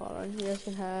hold on. You guys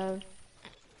can have.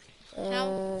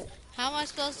 How am I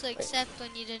supposed to accept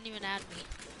when you didn't even add me?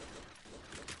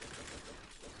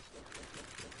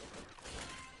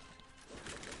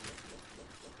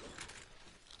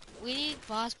 We need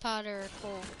boss powder or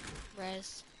coal,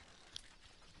 Rez.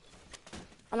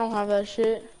 I don't have that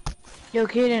shit. Yo,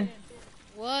 Kaden.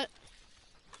 What?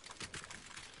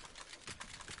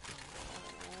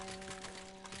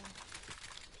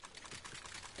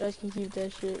 You guys can keep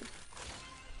that shit.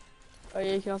 Oh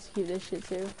yeah, you can also keep this shit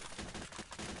too.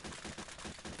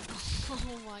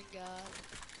 Oh my god.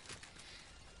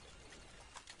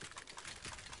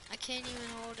 I can't even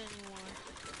hold anymore.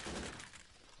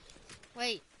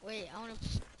 Wait, I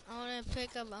wanna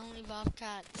pick up only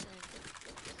bobcats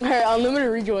and... Alright, unlimited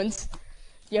rejoins.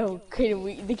 Yo,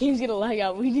 Kaden, the game's gonna lag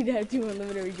out. We need to have 2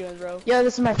 unlimited rejoins, bro. Yo,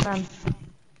 this is my friend.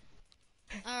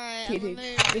 Alright, Kaden,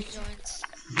 unlimited rejoins.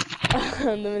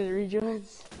 Unlimited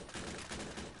rejoins.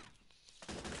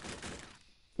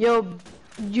 Yo,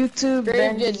 YouTube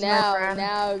Grave Benji's did my now. friend.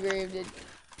 Now Grave did.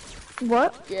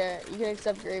 What? Yeah, you can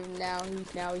accept Grave now. He's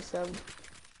subbed.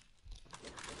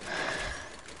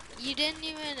 You didn't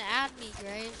even add me,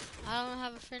 Grave. I don't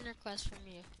have a friend request from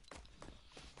you.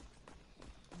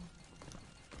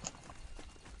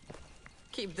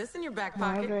 Keep this in your back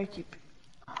Why pocket. do I keep?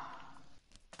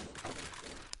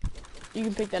 You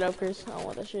can pick that up, Chris. I don't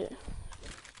want that shit.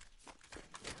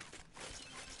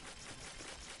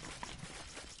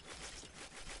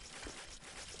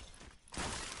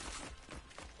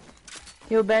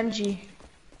 Yo, Benji.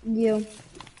 You.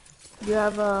 You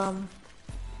have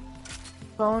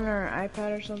phone or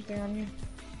iPad or something on you?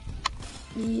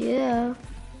 Yeah.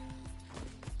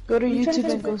 Go to YouTube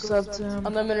and go sub to him.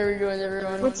 Unlimited rejoins,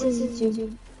 everyone. What's his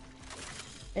YouTube?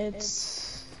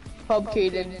 It's Pub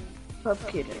Kaden. Pub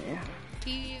Kaden, yeah.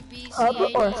 P-U-B-C-A-D.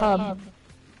 Hub or hub?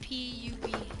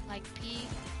 P-U-B, like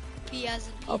P as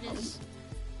in penis.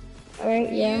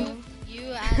 Alright, yeah.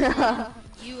 U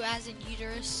as in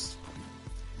uterus.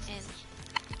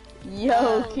 And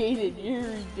Yo, Kaden, you're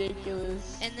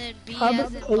ridiculous. and then B Hub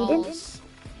as in Caden? balls.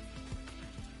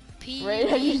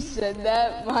 Right, I just said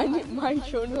that. Mine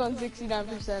showed on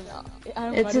 69%.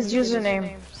 It's his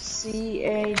username.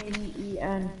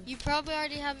 C-A-D-E-N. You probably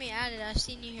already have me added. I've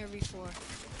seen you here before.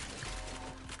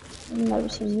 I've never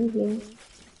seen you here.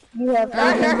 You have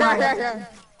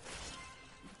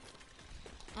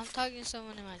I'm talking to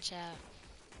someone in my chat.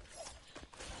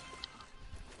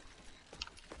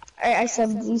 Alright, I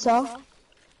subbed Esau.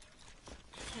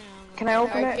 Can I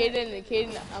open it?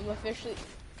 Caden, I'm officially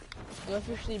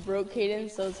broke,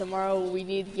 Caden. So tomorrow we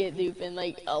need to get duping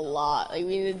like a lot. Like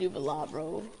we need to dupe a lot,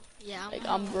 bro. Yeah,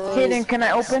 I'm broke. Kaden, can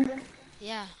I open?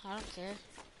 Yeah, I don't care.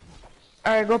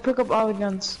 Alright, go pick up all the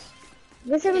guns.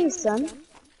 You guys have any sun?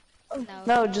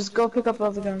 No, just go pick up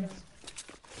all the guns.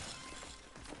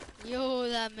 Yo,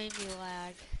 that made me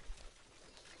lag.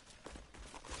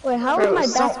 Wait, how Bro, is my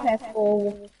some- backpack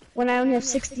full when I only have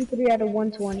 63 out of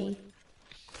 120?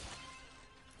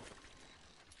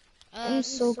 I'm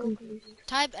so confused.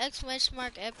 Type exclamation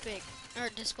mark epic or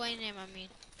display name. I mean.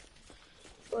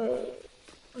 Wait,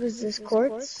 what is this,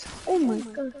 quartz? Oh my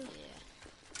god.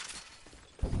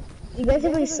 You guys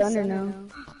have any sun or no?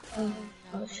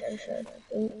 Oh shit.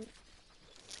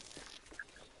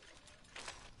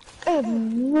 I have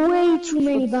way too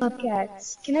many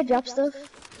bobcats. Can I drop stuff?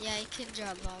 Yeah, you can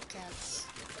drop bobcats.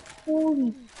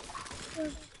 Holy.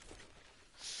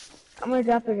 I'm gonna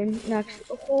drop it in next.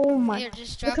 Oh my. Here,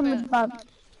 just Look drop how much it. bob.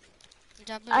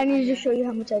 Drop it I over need to here. show you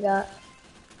how much I got.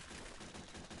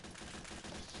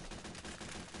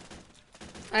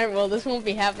 Alright, well, this won't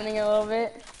be happening in a little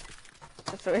bit.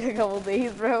 Just wait a couple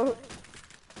days, bro.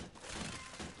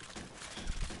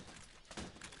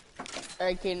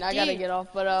 Alright, Caden, I gotta Dude, get off,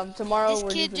 but tomorrow This we're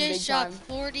kid doing big just time. dropped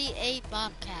 48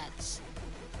 bobcats.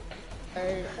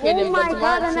 Alright, Caden, my but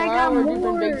God, and I tomorrow got we're doing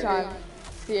more. big time.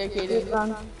 See ya,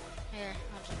 Caden. Here,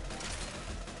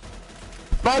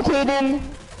 Bye, Kaden.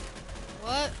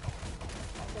 what?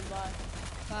 Bye.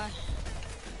 Bye.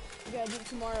 We gotta do it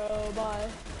tomorrow. Bye.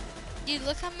 Dude,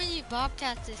 look how many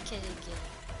bobcats this kid is getting.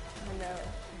 I know.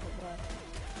 Bye.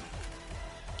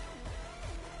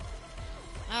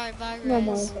 Alright, bye, No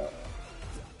more. guys.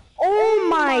 Oh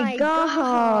my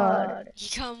god. You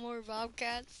got more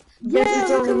bobcats? Guess it's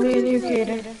look over how me much and you, I have.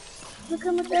 Kaden. Look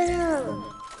how much I have.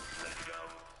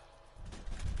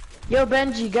 Yo,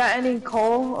 Benji, got any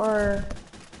coal or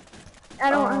I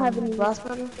don't have any blast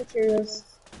powder? materials.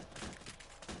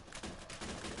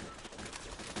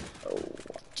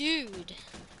 Dude,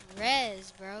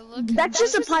 Rez, bro, look. That's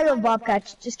just a pile of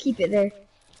bobcats. Just keep it there.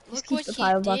 Look keep what the he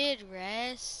pile box. did,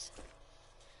 Rez.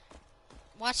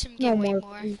 Watch him No get way more.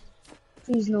 more.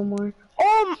 Please no more.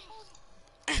 Oh,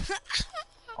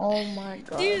 Oh my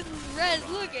god. Dude, Rez,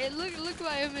 look at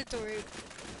my inventory.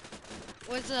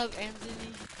 What's up,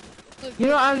 Anthony? Look, You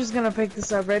know, I'm just gonna pick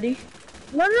this up. Ready?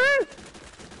 no.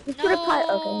 You put a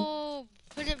pile. Okay.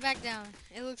 Put it back down.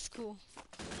 It looks cool.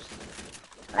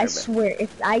 I swear, if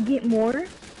I get more,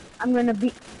 I'm gonna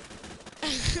be.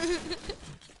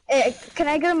 Can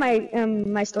I go to my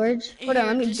my storage? Hold on, Here,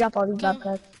 let me just drop all these come-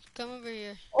 bobcats. Come over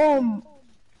here. Oh,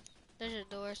 There's a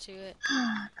door to it.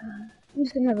 I'm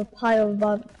just gonna have a pile of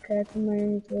bobcats in my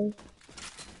inventory.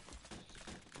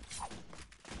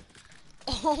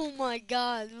 Oh my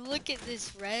god, look at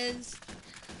this, Rez.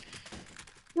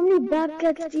 How many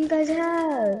bobcats do you guys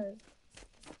have?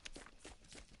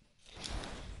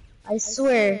 I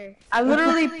swear, I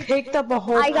literally picked up a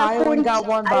whole I got pile 40 and got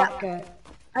one I got- bobcat.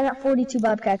 I got 42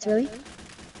 bobcats. Really? Oh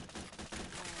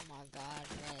my god,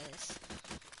 Rez.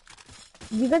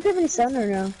 Do you guys have any sun or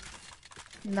no?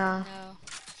 Nah. No.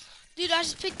 Dude, I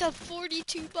just picked up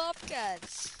 42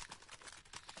 bobcats.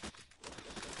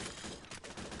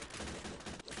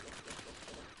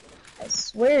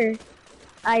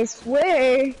 I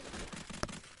swear.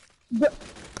 But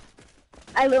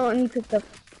I only picked up.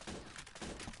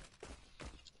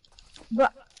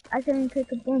 But I can only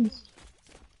pick up once.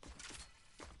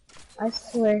 I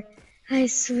swear. I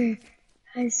just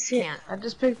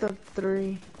picked up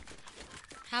 3.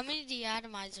 How many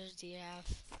deatomizers do you have?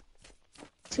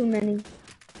 Too many.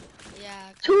 Yeah.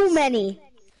 Too many.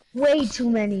 Way too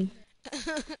many.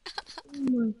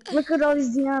 Look at all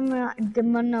these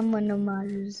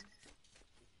demonomizers.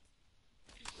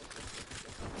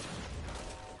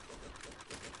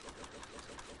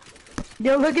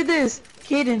 Yo, look at this.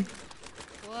 Kaden.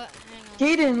 What? Hang on.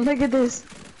 Kaden, look at this.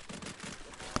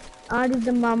 All these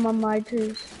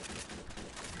demonomizers.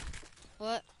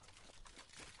 What?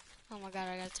 Oh my god,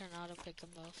 I gotta turn auto pick them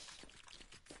both.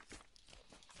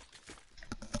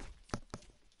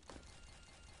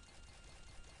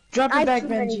 Drop I it back, have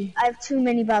too many. Benji. I have too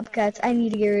many bobcats. I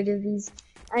need to get rid of these.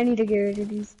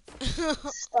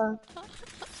 Stop.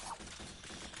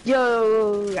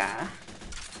 Yo, yeah.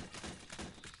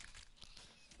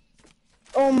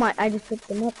 Oh my, I just picked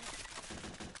them up.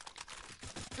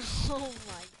 Oh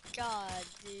my god,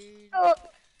 dude.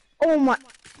 Oh my.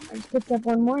 I just picked up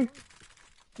one more.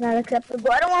 Not acceptable.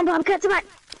 I don't want bobcats in my.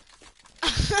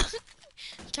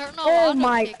 Turn on Oh auto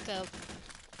my! pickup.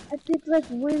 I picked like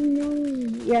 1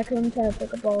 million. Yeah, cause I'm trying to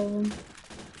pick up all of them.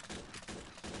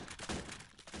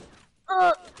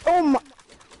 Oh my!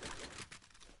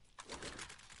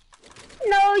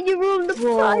 No, you ruined the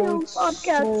Bro, pile, it's bobcats.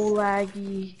 so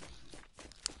laggy.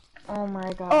 Oh my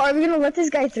Oh, god. are we gonna let this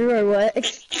guy through or what?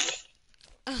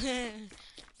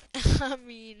 I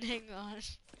mean, hang on.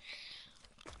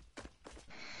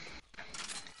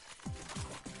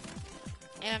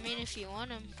 Yeah, I mean, if you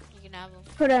want him, you can have him.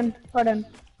 Hold on, hold on.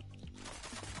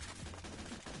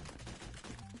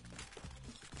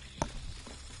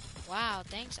 Wow,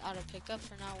 thanks auto pickup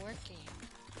for not working.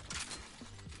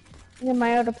 Yeah,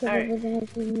 my auto pickup Alright. wasn't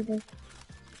working either.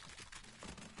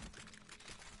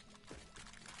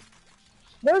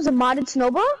 There was a modded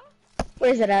snowball?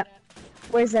 Where's it at?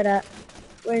 Where's it at?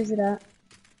 Where's it at?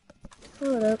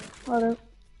 Hold up, hold up.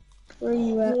 Where are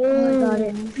you at? Oh, I got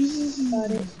it.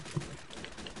 Got it.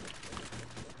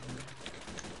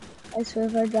 I swear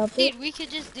if I drop it. Dude, we could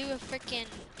just do a freaking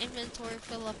inventory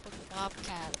fill up with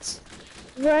bobcats.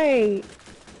 Right.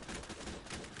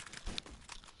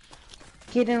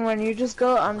 Keaton, when you just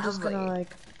go, I'm just gonna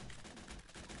like.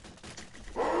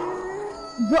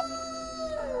 Bro,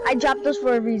 I dropped those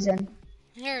for a reason.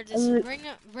 Here, just bring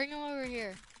him over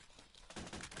here.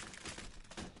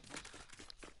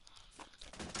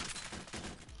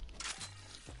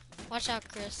 Watch out,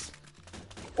 Chris.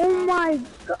 Oh my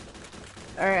god.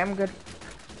 Alright, I'm good.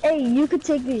 Hey, you could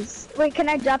take these. Wait, can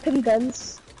I drop him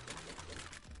guns?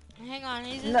 Hang on,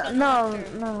 he's just No, gonna no, look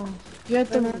here. no. You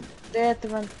have to. They have to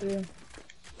run through.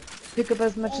 Pick up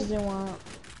as much as they want.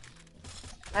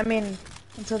 I mean,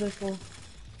 until they're full.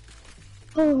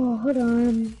 Oh, hold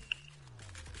on.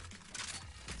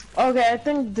 Okay, I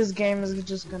think this game is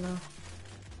just gonna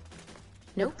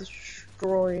Nope. get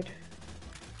destroyed.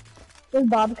 With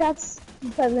bobcats?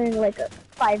 I'm probably like a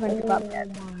 500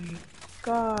 bobcats. Oh my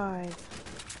god.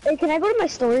 Hey, can I go to my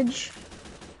storage?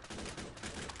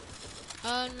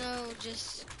 Oh no,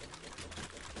 just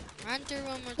run through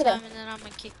one more Yeah. time and then I'm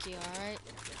gonna kick you, alright?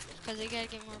 Because they gotta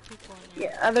get more people in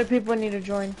here. Yeah, other people need to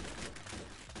join.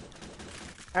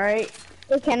 Alright.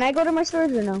 Hey, can I go to my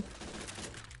storage or no?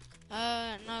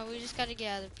 No, we just gotta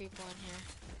get other people in here.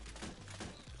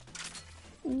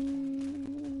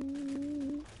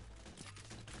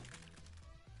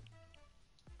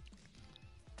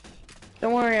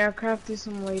 Don't worry, I'll craft you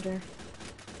some later.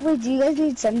 Wait, do you guys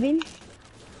need sunbeam?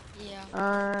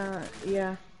 Yeah.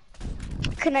 Yeah.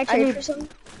 Can I trade for some?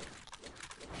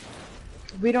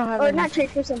 We don't have Or any. not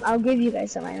trade for some, I'll give you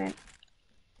guys some, I meant.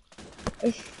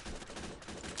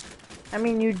 I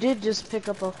mean, you did just pick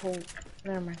up a whole.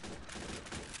 Never mind.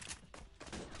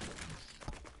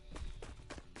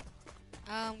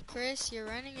 Chris, you're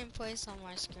running in place on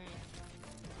my screen.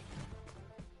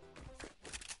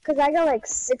 Cause I got like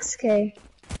 6k,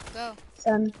 Go.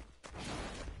 son.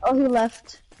 Oh, he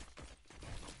left.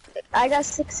 I got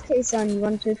 6k, son. You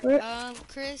want to trade for it?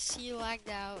 Chris, you lagged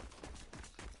out.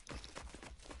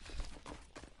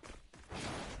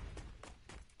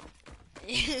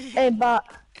 Hey, bot.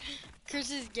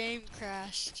 Chris's game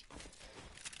crashed.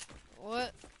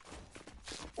 What?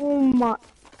 Oh my.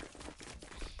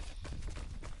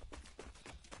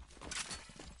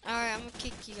 Alright, I'm gonna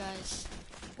kick you guys.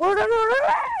 Hold on, hold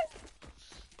on.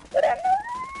 Hold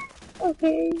on.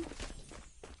 Okay.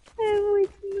 I have way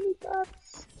too many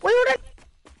bots. Wait, hold on.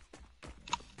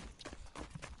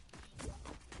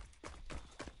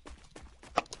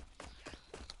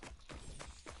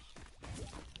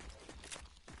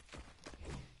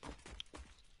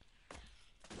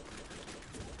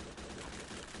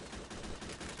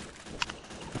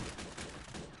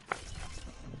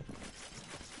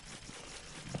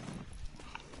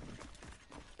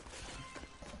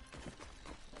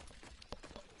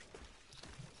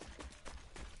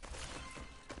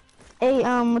 Hey,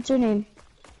 what's your name?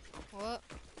 What?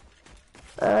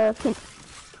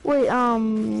 Wait,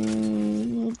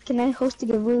 can I host a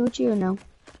giveaway with you or no?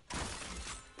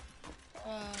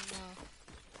 No.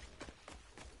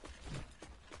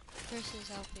 Chris is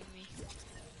helping me.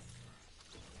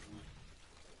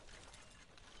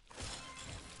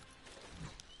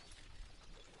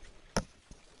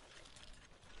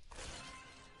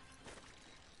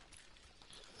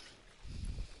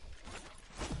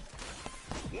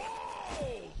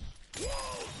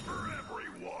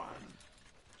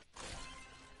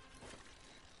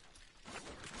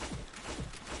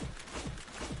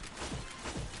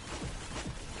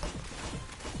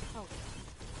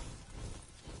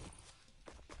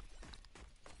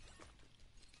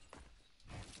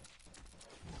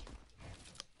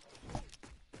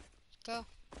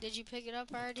 Did you pick it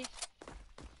up already?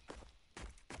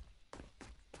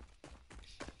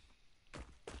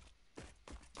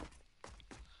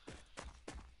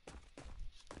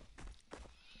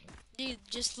 Dude,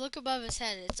 just look above his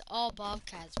head. It's all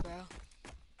bobcats, bro.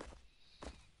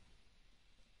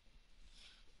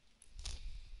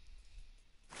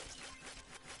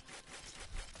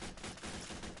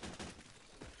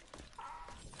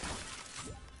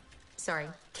 Sorry,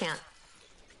 can't.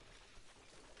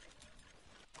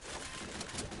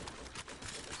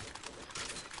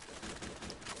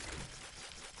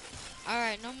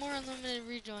 Alright, no more unlimited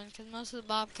rejoins because most of the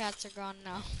bobcats are gone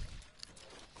now.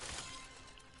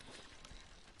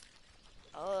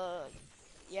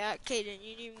 Yeah, Kaden,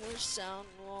 you need more sound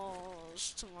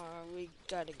walls tomorrow. We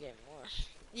gotta get more.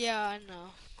 Yeah, I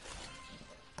know.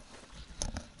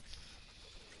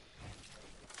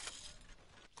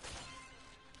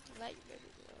 Like,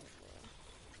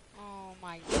 oh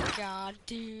my god,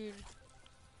 dude.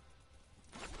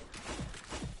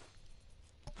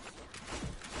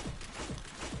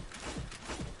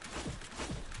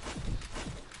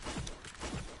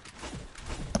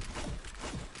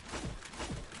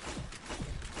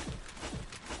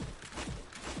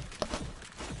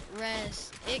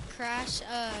 Rez, it crashed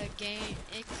game.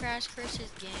 It crashed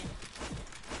Chris's game.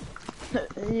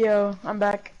 Yo, I'm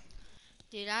back.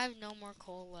 Dude, I have no more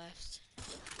coal left.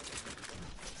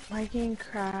 My game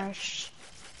crashed.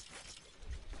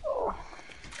 Oh.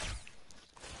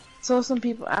 So ask some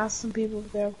people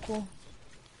if they're cool.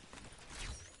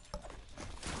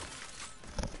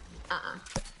 I'm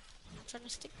trying to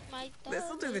stick my thumb.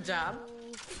 This'll do the job.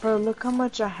 Bro, look how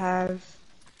much I have.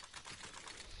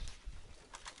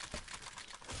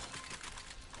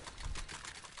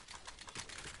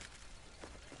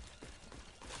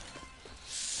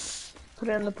 Put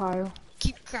it in the pile.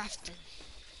 Keep crafting.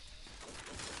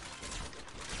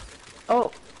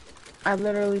 Oh, I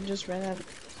literally just ran out.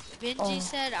 Benji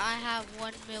said I have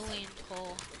 1 million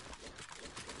coal.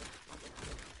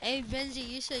 Hey Benji,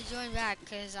 you should join back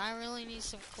because I really need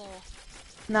some coal.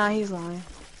 Nah, he's lying.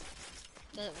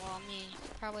 Well, I mean,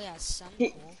 probably has some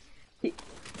He- coal.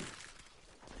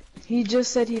 He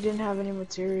just said he didn't have any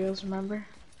materials, remember?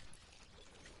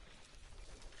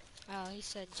 Oh, he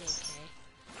said JK.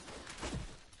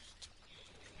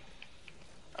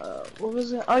 What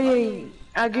was it? Oh yeah,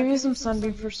 I'll give you some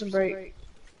sunbeam for some break.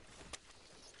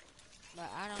 But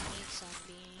I don't need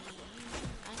sunbeam.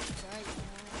 I need bright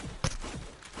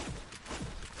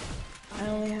one. I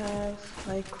only have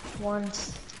like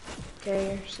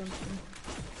 1K or something.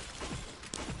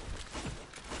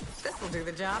 This'll do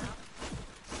the job.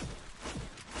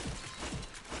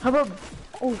 How about?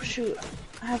 Oh shoot,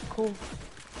 I have coal.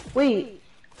 Wait,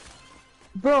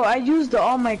 bro, I used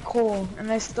all my coal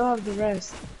and I still have the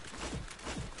rest.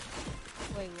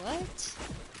 Wait, what?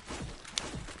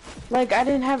 Like I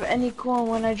didn't have any coal, and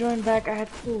when I joined back, I had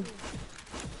coal.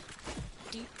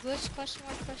 Deep glitch? Question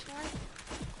mark? Question mark?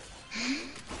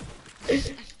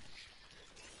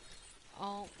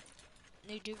 Oh,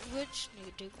 new Duke glitch?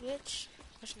 New Duke glitch?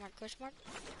 Question mark? Question mark?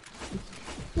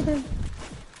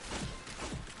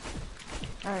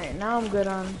 Alright, now I'm good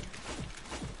on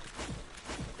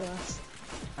blast.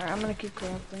 Alright, I'm gonna keep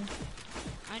crafting.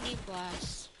 I need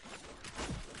blast.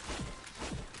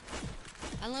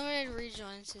 Unlimited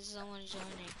rejoins is someone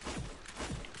joining.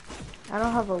 I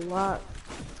don't have a lot.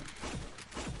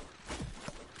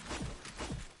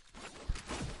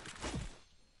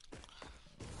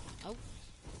 Oh.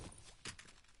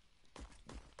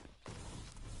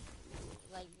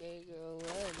 Like bigger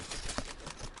woods.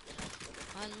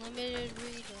 Unlimited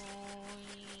rejoins.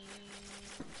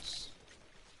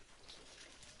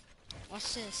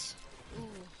 What's this?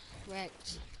 Ooh,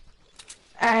 wrecked.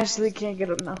 I actually can't get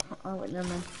up now. Oh wait, never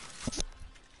mind.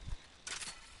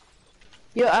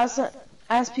 Yo, ask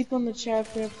people in the chat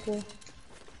if they're cool.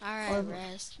 Alright,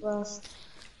 Rez. Blast.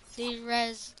 Dude,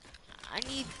 Rez, I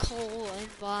need coal and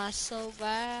blast so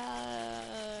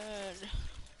bad.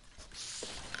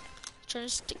 Trying to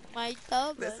stick my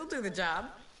thumb. This'll do the job.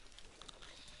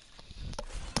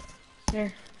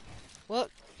 Here.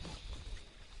 What?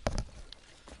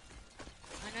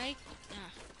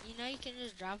 You know you can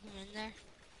just drop them in there.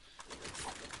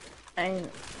 I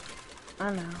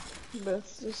know, but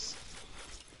it's just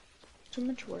too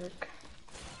much work.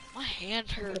 My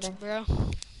hand hurts, bro.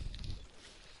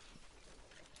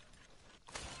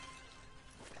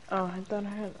 Oh, I thought I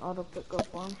had auto pick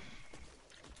up on.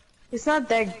 It's not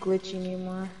that glitchy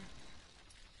anymore.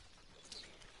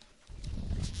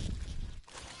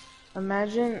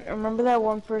 Imagine, remember that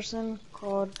one person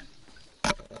called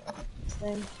his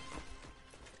name?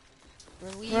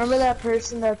 Release. Remember that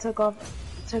person that took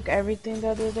took everything the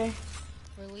other day.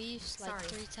 Reliefs like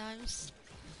Sorry. 3 times.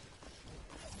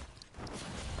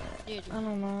 Dude, I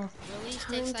don't know. relief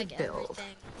Time takes to like build.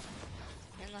 everything.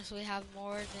 Unless we have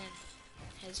more than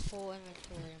his full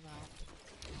inventory amount.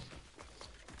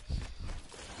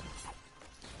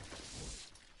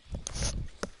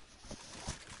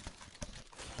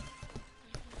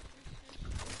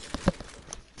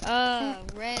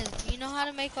 Rez, do you know how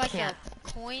to make like Yeah. a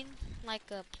coin? Like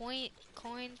a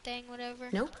coin thing, whatever?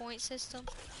 Nope. Point system?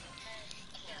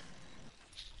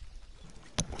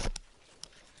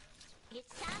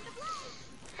 It's time to blow.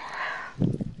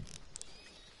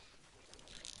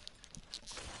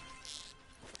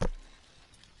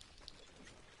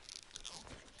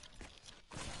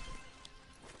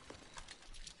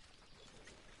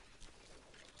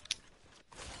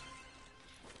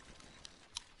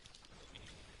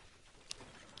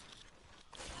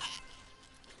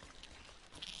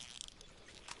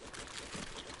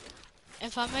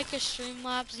 If I make a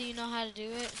Streamlabs, do you know how to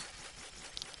do it?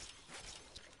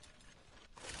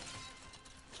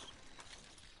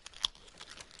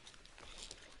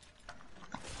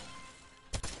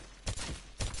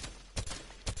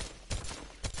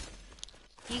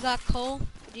 You got coal?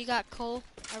 You got coal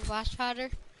or blast powder?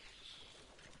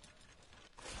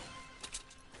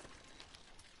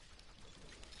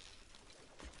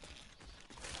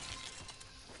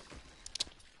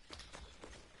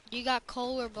 You got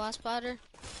coal or blast powder?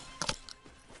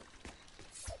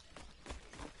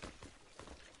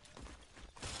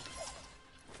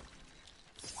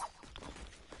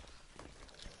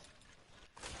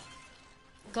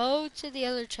 Go to the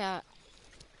other chat.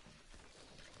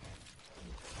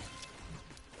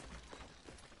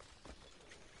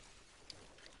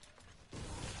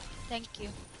 Thank you.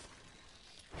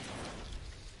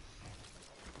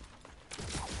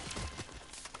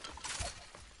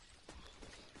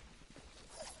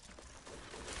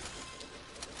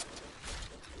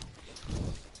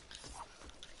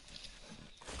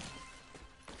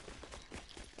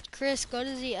 Chris, go to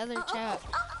the other chat.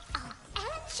 And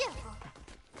shuffle.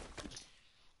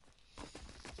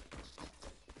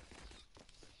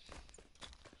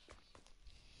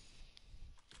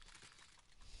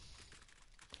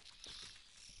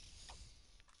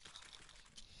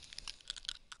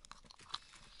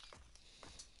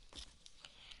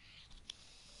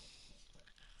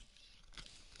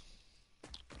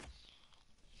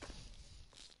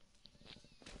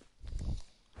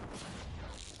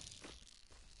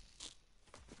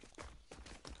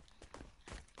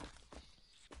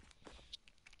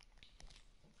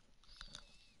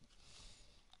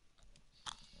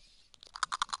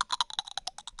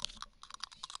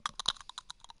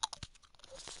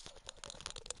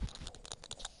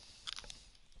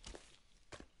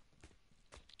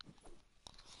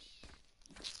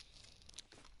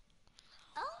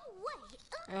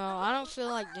 Oh, I don't feel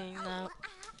like doing that.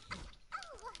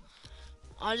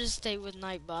 I'll just stay with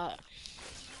Nightbot.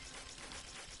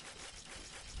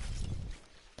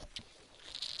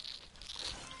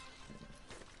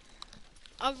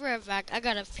 I'll be right back. I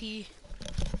gotta pee.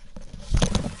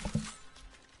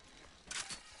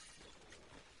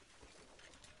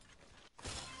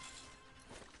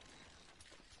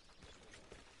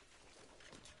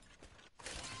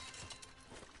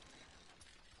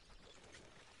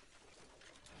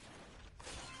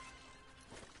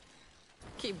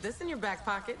 Keep this in your back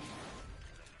pocket.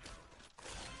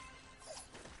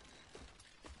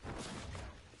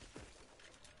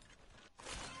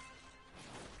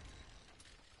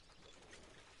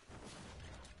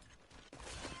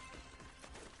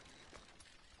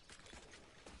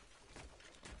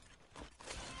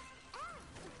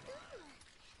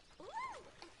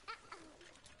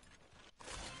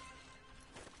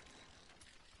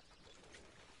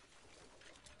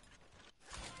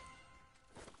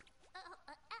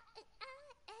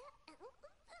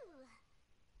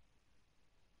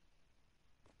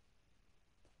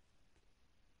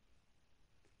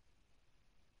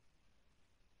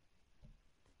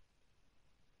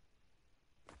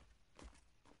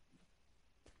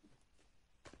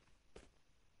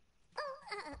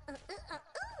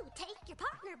 Take your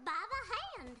partner by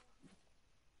the hand.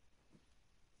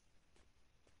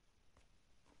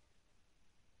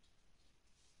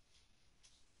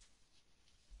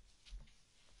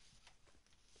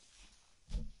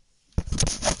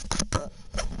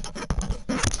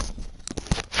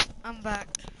 I'm back.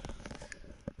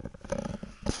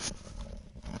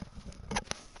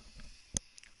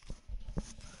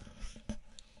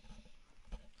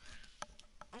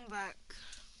 I'm back.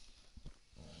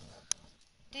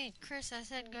 Dude, Chris, I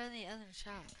said go to the other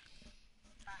chat.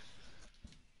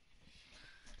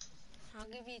 I'll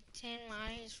give you 10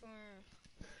 miles for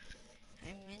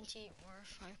a minty or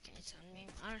 5K sunbeam.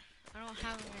 I don't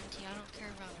have a minty. I don't care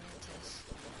about minties.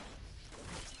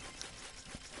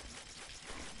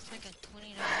 It's like a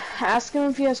 $20. Ask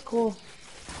him if he has coal.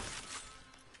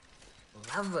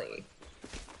 Lovely.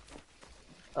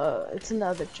 It's in the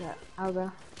other chat. I'll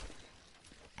go.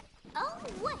 Oh,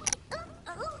 what?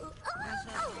 Oh.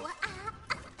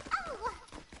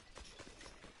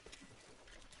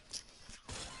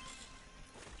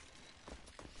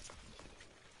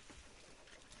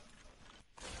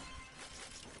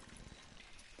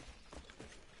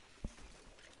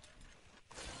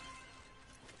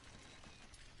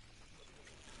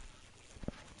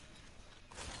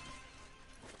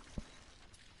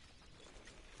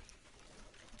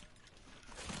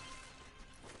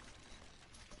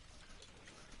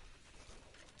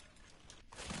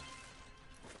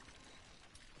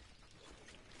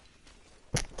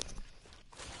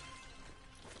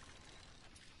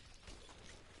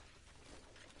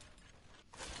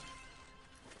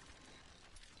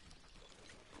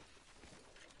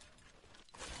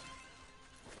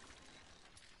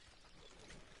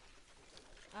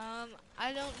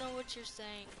 I don't know what you're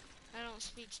saying. I don't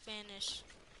speak Spanish.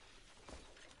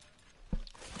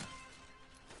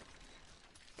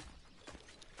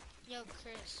 Yo,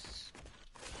 Chris.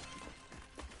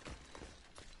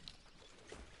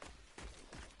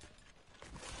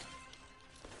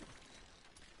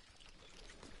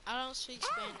 I don't speak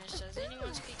Spanish. Does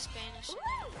anyone speak Spanish?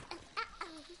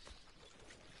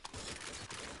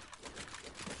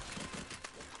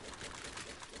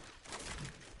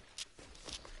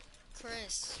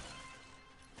 Chris.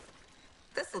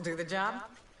 This'll do the job.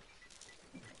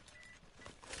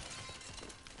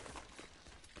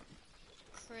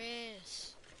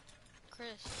 Chris.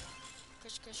 Chris.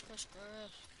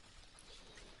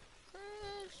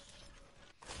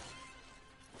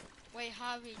 Wait,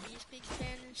 Javi, do you speak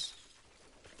Spanish?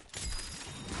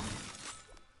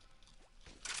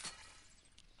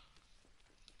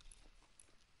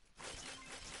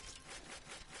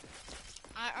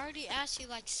 I already asked you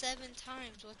like 7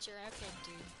 times what's your epic,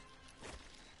 dude.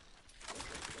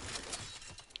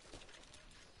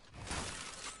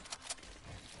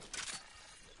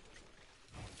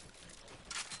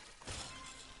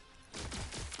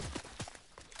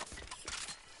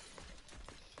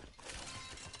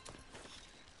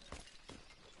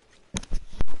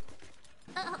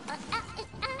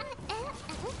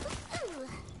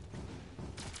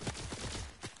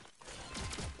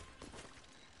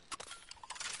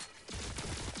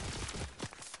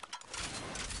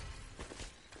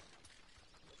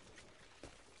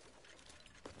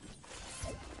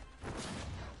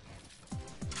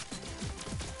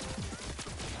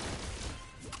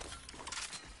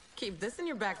 Keep this in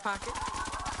your back pocket.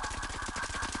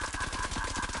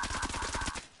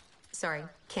 Sorry,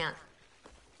 can't.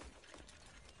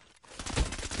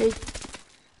 Hey,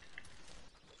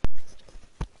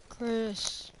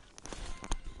 Chris.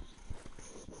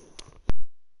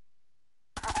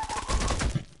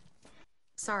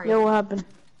 Sorry. yo, what happened?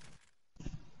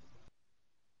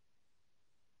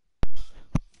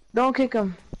 Don't kick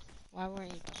him. Why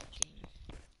weren't you talking?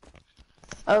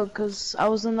 Oh, 'cause I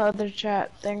was in the other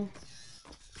chat thing.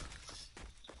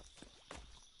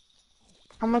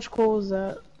 How much coal was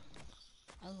that?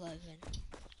 11.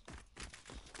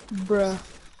 Bruh.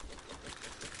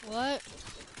 What?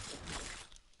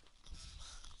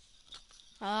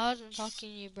 I wasn't talking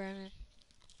to you, Brennan.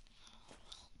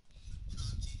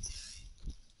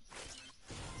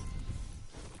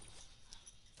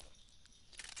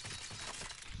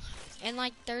 In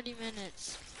like 30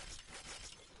 minutes.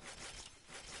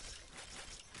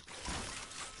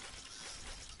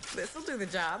 This'll do the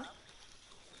job.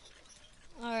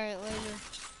 Alright, later.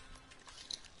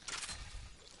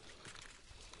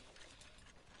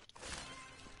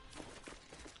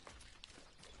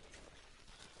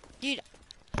 Dude,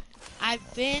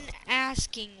 I've been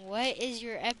asking, what is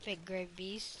your epic, Grave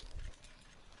Beast?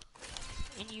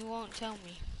 And you won't tell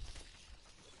me.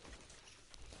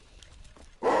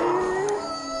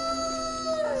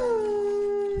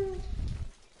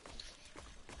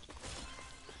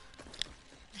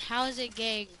 How is it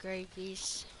gay, Grave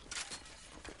Beast?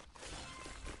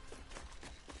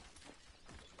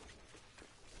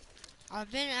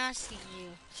 I've been asking you.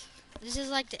 This is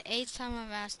like the 8th time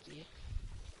I've asked you.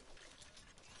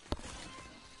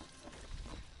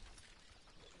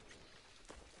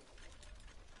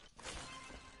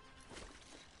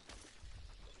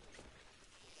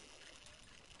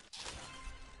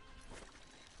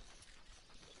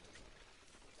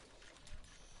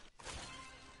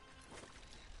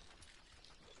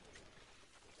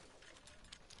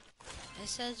 It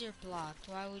says you're blocked.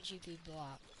 Why would you be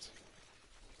blocked?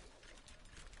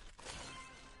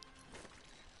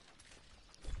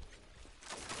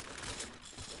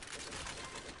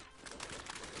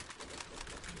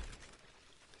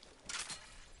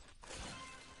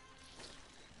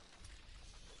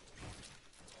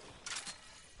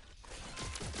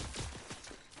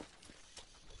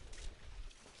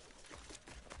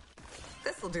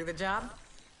 This'll do the job.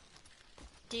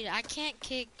 Dude, I can't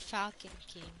kick Falcon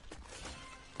King.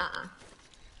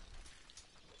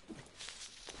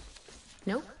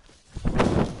 Nope.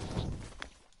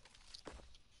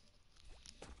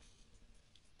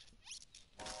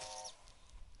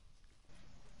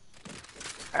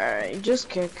 Alright, just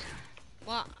kick.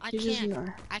 Well, I You just can't.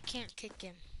 ignore. I can't kick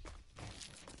him.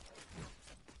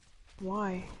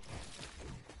 Why?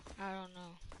 I don't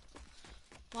know.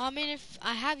 Well, I mean, if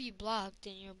I have you blocked,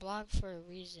 then you're blocked for a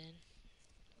reason.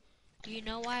 Do you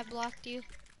know why I blocked you?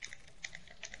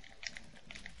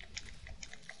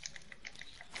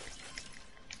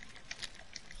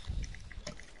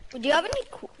 Do you have any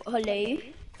hello? Do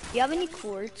you have any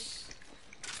quartz?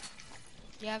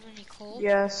 Do you have any coal?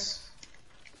 Yes.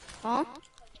 Huh?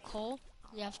 Coal?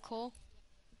 You have coal?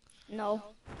 No.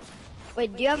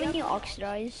 Wait, do you have any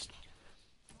oxidized?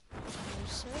 No,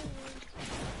 sir.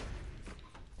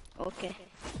 Okay.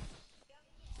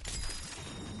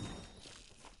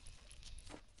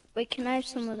 Wait, can I have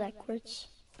some of that quartz?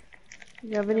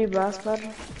 You have any blast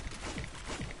powder?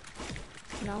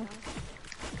 No.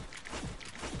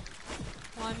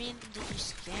 Well, I mean, did you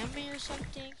scam me or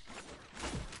something?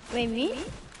 Wait, me?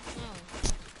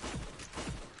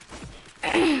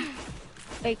 No.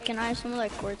 Wait, can I have some of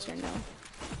that quartz or no?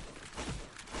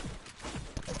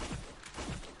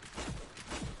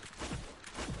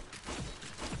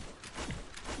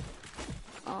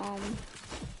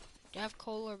 Do you have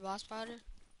coal or boss powder?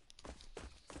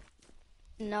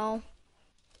 No.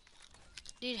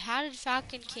 Dude, how did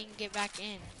Falcon King get back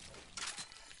in?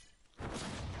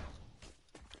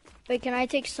 Wait, can I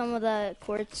take some of that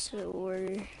quartz or...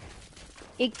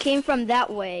 It came from that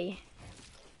way.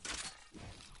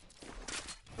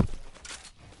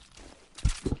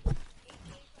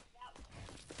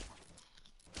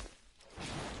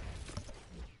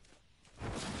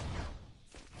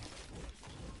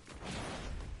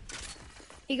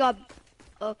 He got...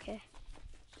 Okay.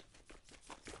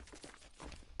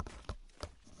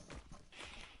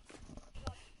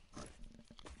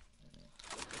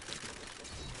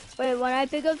 Wait, when I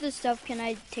pick up the stuff, can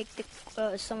I take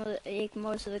the some of the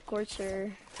most of the quartz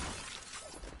or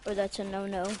that's a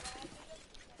no?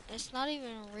 It's not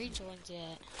even rejoins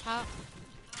yet. How?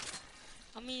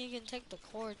 I mean, you can take the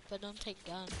cord, but don't take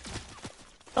gun.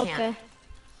 Okay.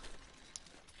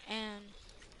 And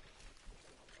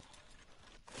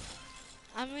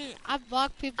I mean, I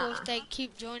block people if they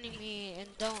keep joining me and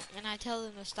don't, and I tell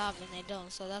them to stop and they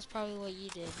don't. So that's probably what you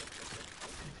did.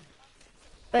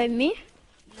 Wait, me?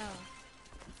 No.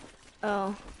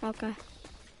 Oh, okay.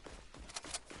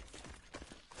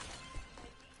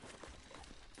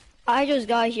 I just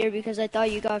got here because I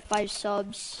thought you got 5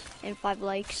 subs and 5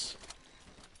 likes.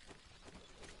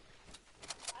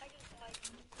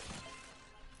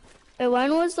 Wait,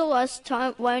 when was the last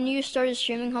time when you started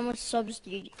streaming? How much subs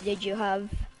did you have?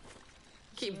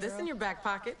 Keep this in your back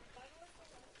pocket.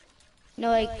 No,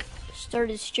 like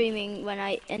started streaming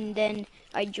and then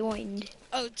I joined.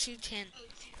 Oh, 210.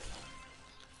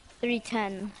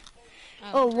 310.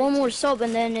 Oh, one 310. more sub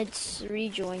and then it's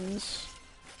rejoins.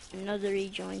 Another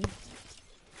rejoin.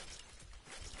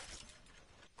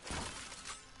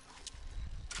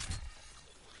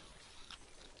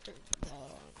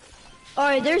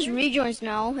 Alright, there's rejoins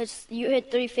now. You hit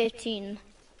 315.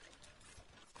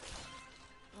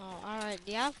 Oh, alright.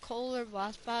 Do you have coal or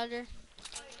boss powder?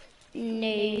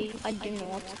 Nay, I do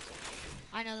not.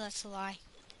 I know that's a lie.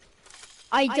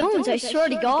 I don't, I swear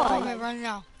to God. Okay, right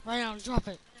now, drop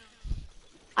it.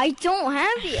 I don't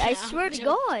have it, I swear to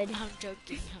God. I'm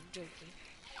joking.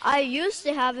 I used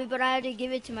to have it, but I had to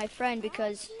give it to my friend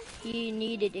because he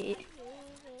needed it.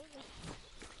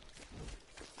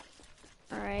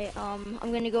 Alright, I'm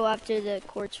gonna go after the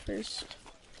quartz first.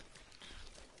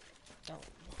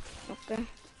 Okay.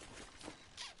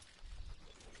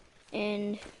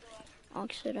 And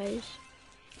oxidize.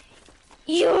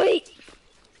 Yoy!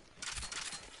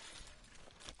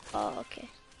 Oh, okay.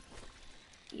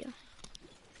 Yeah.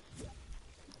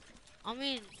 I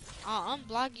mean, I'll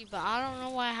unblock you, but I don't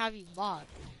know why I have you blocked.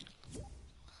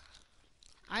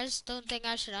 I just don't think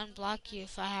I should unblock you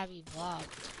if I have you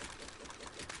blocked.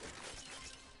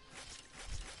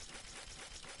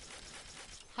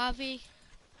 Hobby,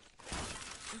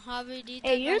 do you think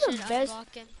Hey, you're I the should best.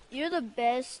 unblock him? You're the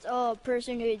best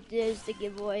person who does the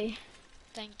giveaway.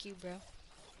 Thank you, bro.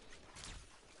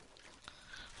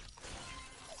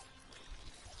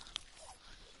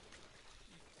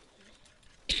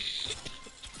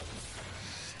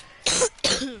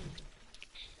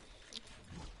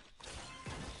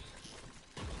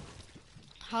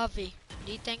 Javi,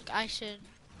 do you think I should...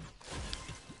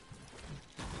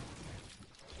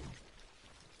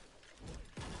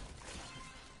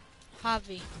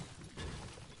 Javi.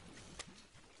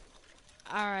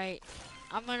 Alright.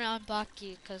 I'm gonna unblock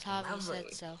you because Javi said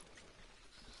Lovely. so.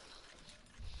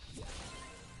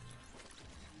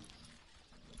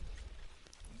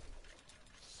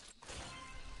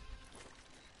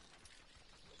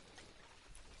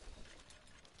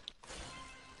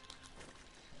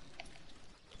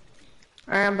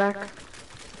 Alright, I'm back.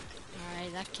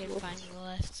 Alright, that kid finally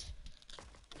left.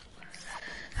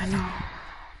 I know.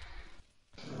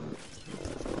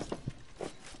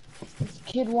 This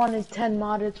kid wanted 10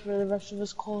 modded for the rest of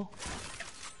his call.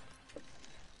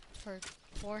 For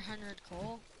 400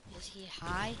 coal? Is he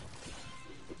high?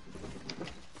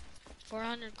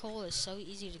 400 coal is so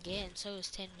easy to get, and so is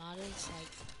 10 moddeds.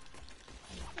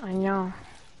 Like, I know.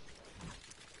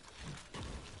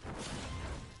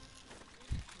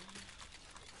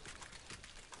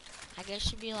 I guess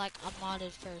should be like a modded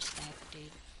first stack,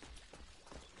 dude.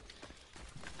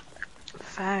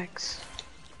 Facts.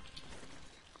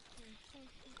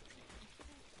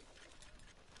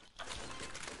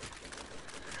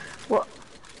 Well,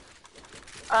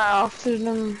 I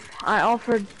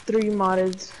offered 3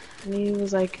 moddeds, and he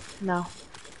was like, no.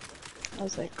 I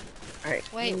was like,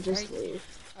 alright, Wait, just leave.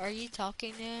 are you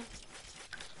talking to him?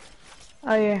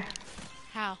 Oh yeah,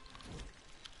 How?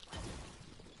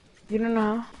 you don't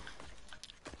know how?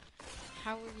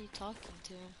 How were you talking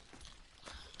to him?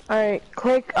 Alright,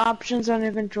 click options on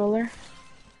your controller.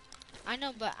 I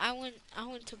know, but I went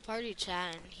to party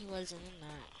chat and he wasn't in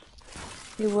that.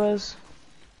 He was.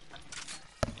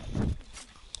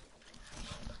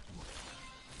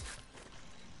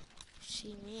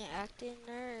 See me acting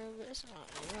nervous.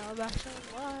 You know about some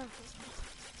love.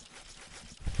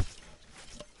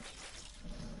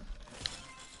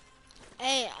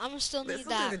 Hey, I'm still need This'll do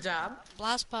that the job.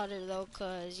 blast powder though,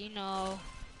 cause you know,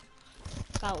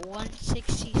 got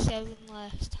 167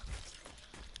 left.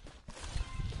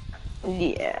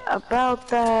 Yeah, about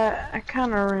that, I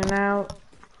kinda ran out.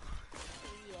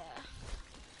 Yeah.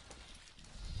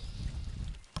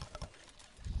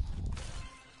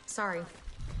 Sorry.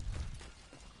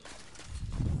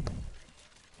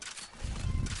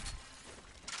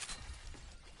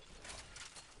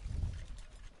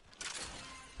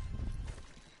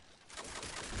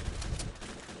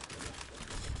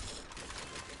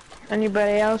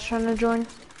 Anybody else trying to join?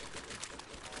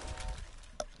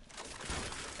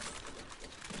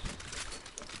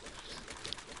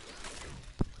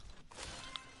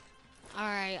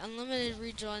 Alright, unlimited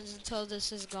rejoins until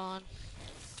this is gone.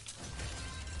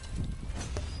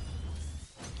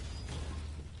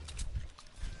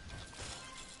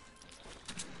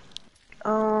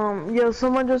 Yo,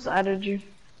 someone just added you.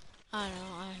 I know,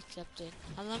 I accepted.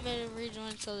 Unlimited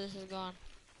rejoins until this is gone.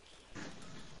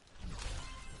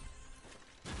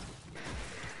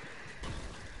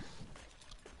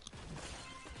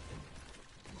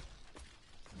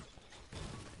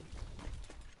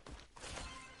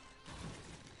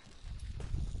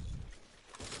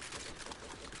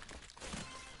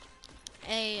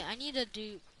 Hey, I need a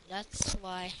dupe. That's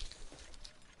why.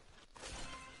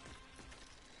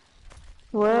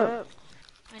 What?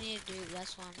 I need a dupe.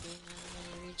 That's why I'm doing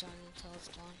unlimited rejoins until it's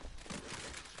gone.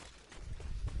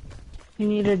 You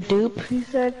need a dupe, he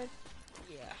said?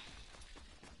 Yeah.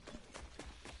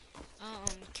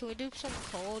 Can we dupe some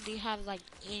coal? Do you have like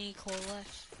any coal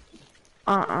left?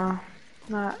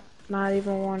 Not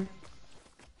even one.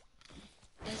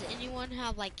 Does anyone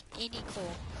have like any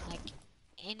coal?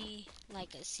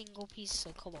 Like a single piece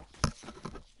of coal?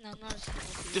 No, not a single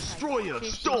piece. Destroyer like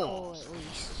 50 storm. coal at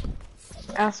least.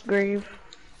 Ask Grave.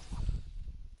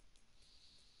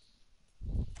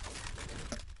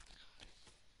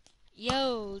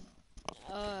 Yo,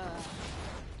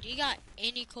 do you got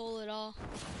any coal at all,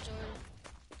 Jordan?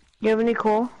 You have any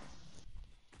coal?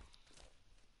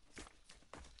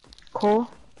 Coal?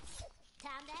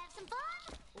 Time to have some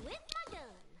fun with my gun.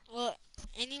 Well,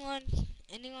 anyone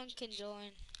can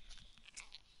join.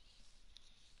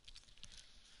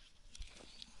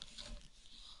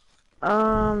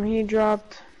 He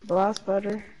dropped blast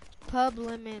butter. Pub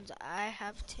lemons, I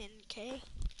have 10k.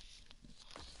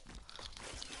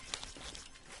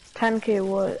 10k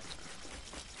what?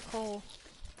 Coal.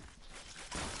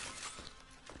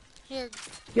 Here,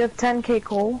 You have 10k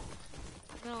coal?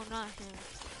 No, not him.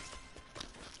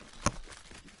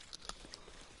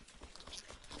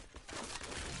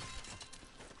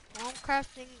 Well, I'm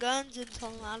crafting guns until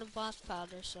I'm out of boss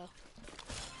powder, so.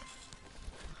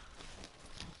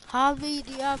 Javi,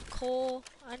 do you have coal?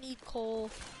 I need coal.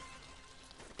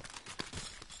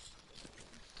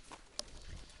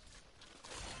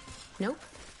 Nope.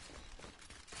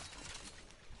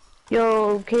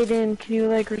 Yo, Kaden, can you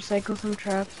like recycle some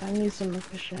traps? I need some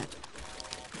efficient.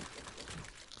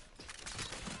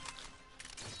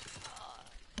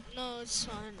 No, it's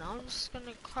fine. I'm just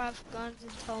gonna craft guns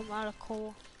until I'm out of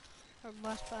coal. Or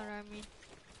boss powder, I mean.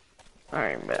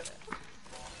 Alright, bet.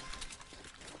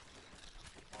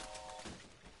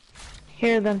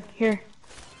 Here then, here.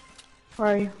 Where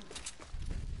are you?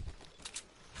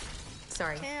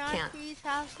 Sorry, Can I can't. please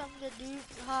have something to do,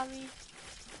 Javi?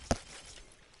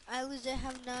 I legit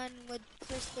have none, with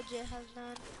Chris legit has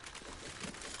none.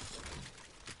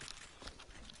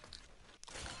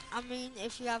 I mean,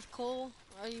 if you have coal,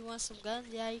 or you want some guns,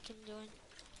 yeah, you can join.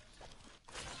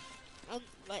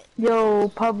 But Yo,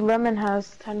 Pub Lemon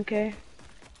has 10k.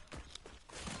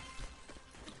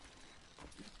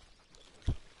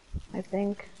 I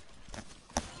think.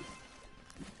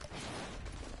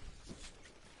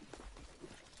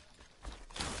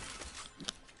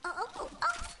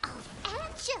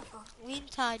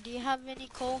 Meantime, do you have any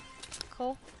coal?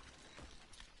 Coal?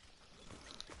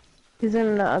 He's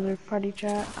in the other party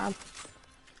chat.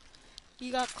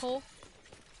 You got coal?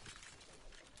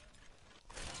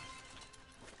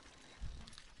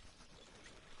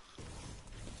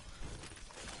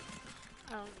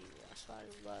 I don't need that spider,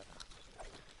 but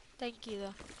thank you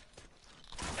though.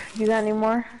 You got any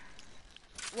more?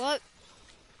 What?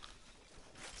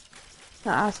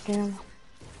 Not asking him.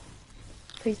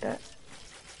 Take that.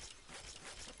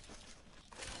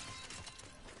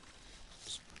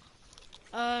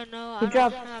 No, He I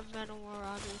dropped. don't have metal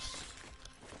marauders.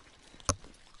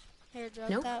 Here, drop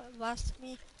Nope. that last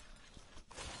me.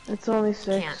 It's only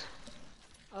 6. Can't.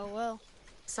 Oh well.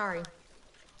 Sorry.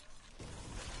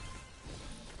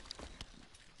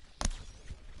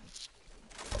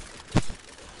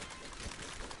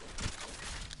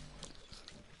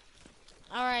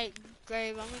 Alright,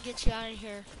 Grave, I'm gonna get you out of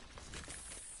here.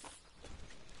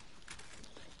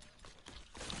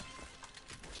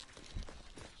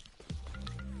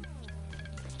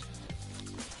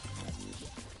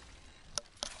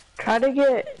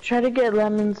 Try to get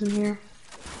lemons in here.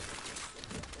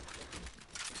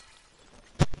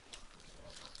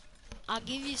 I'll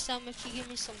give you some if you give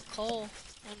me some coal,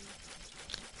 and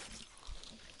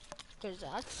cause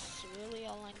that's really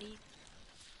all I need.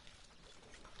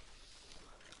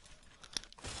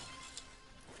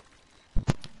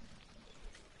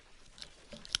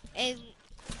 And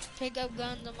pick up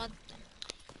guns on my.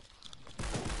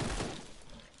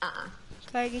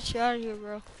 Can I get you out of here,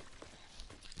 bro?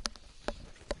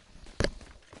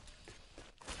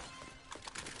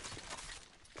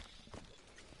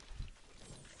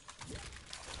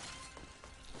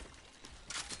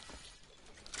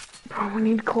 Bro, we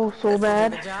need coal so This'll do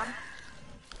bad. the job.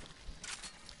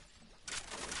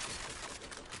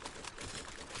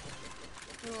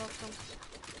 You're welcome.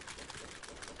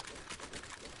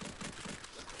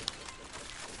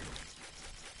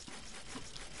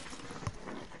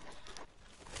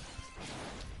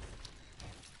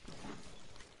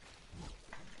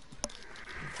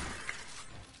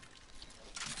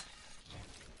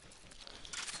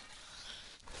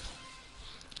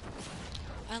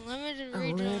 Unlimited A little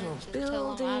rejoins until I'm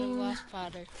out of building. boss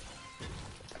powder.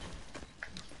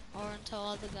 Or until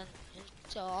all the guns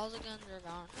are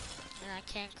gone. And I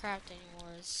can't craft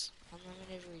anymore. It's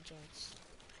unlimited rejoins.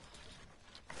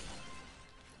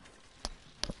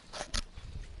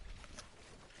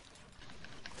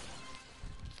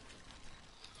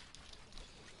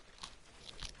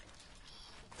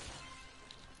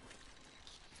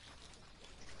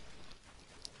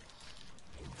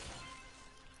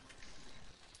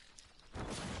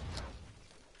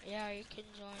 Yeah, you can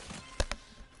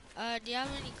join. Do you have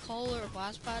any coal or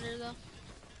boss powder though?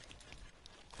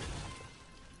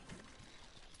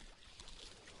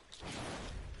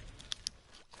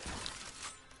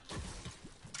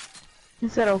 He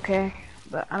said okay,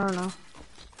 but I don't know.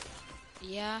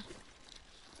 Yeah.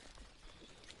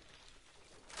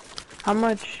 How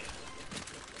much?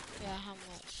 Yeah, how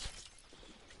much?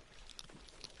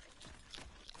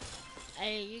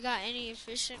 Hey, you got any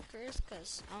efficient, Chris?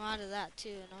 Cause I'm out of that too,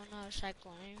 and I'm not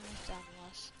recycling anything down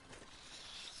less.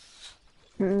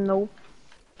 Nope.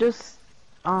 Just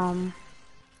 19.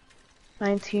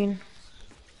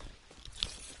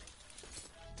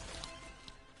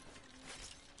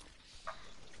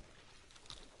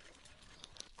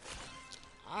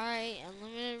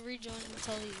 rejoin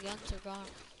until these guns are gone.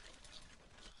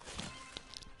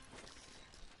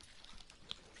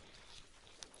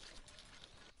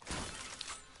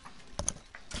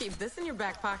 Keep this in your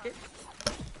back pocket.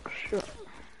 Sure.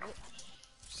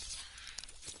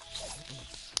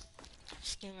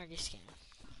 Scammer get scammed.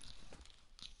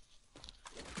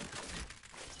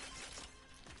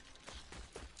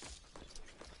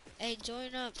 Hey,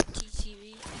 join up,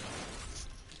 TTV.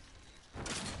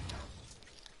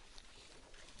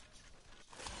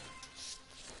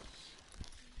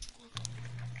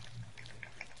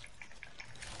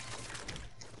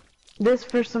 This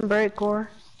for some breakcore.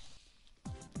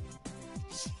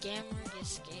 Scammer get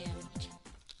scammed.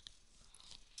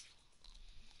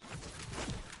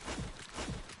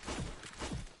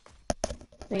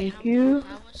 Thank you.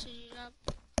 How much did you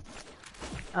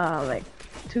drop? Like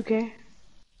 2K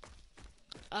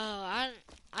Oh,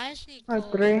 I just need or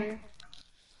coal. 3.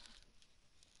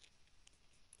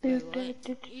 Wait,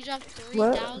 what? You dropped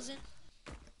What? 3,000?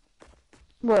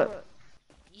 What?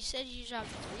 You said you dropped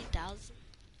 3,000?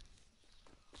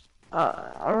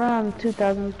 Around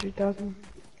 2,000, 3,000.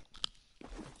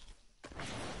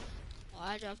 Well,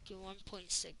 I dropped you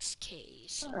 1.6k.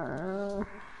 So.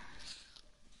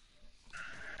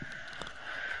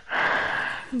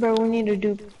 Bro, we need to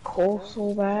do coal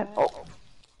so bad. Oh.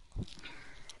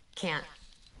 Can't.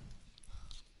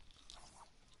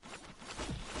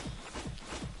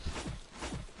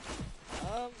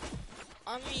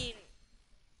 I mean,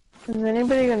 Is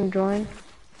anybody gonna join?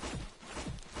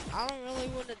 I don't really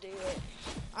want to do it.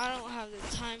 I don't have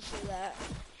the time for that.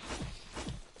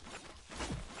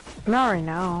 Not right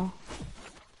now.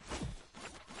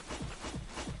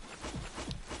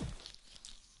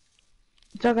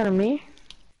 You talking to me?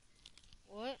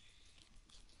 What?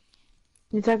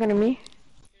 You talking to me?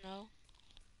 No.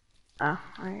 Ah,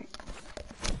 alright.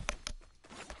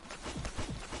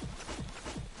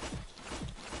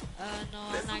 No,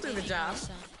 I'm This'll not do the getting job. my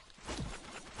son.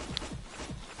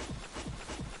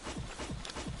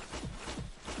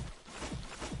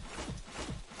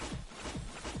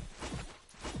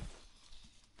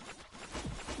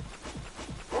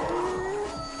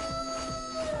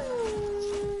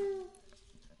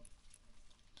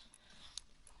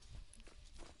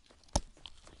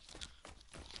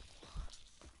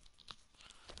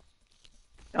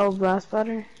 Oh, blast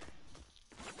butter.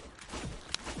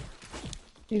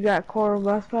 You got core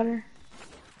blast butter?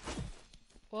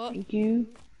 What? Thank you.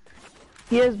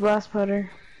 He has blast butter.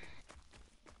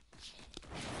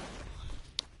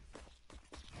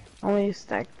 Only a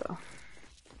stack though.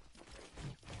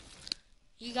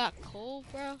 You got coal,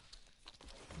 bro?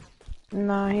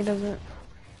 Nah, he doesn't.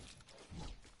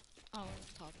 Oh, I'm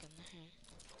talking to him.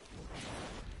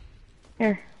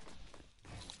 Here.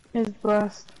 Here's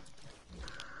blast.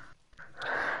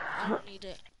 I don't need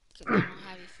it, because I don't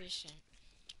have efficient.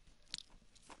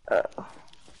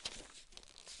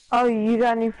 Oh, you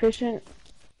got any efficient?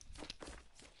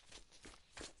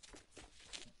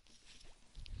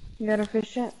 You got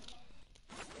efficient?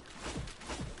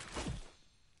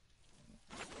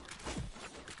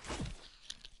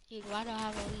 Dude, why do I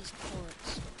have all these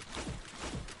cords?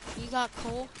 You got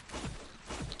coal?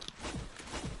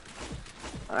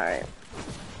 Alright.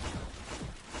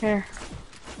 Here.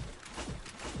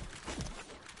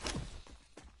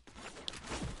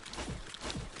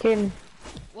 Caden.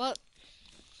 What?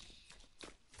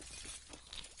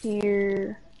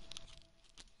 Here.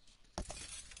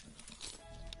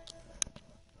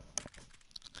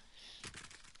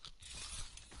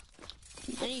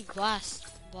 I need blast.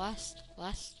 Blast.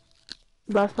 Blast.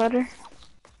 Blast butter?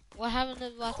 What happened to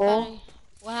the blast Coal? powder?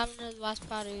 What happened to the blast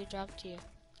powder you dropped to you?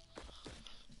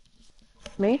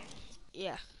 Me?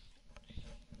 Yeah.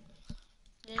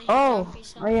 Didn't he Oh! drop you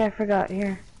some? Oh yeah, I forgot.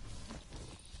 Here.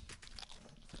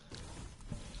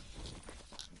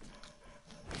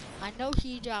 I know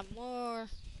he dropped more.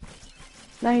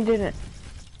 No, he didn't.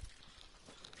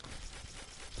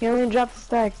 He only dropped the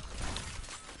stack.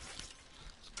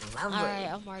 Lovely. Alright,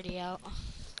 I'm already out.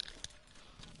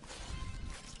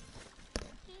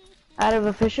 Out of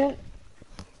efficient?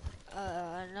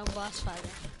 No boss fighter.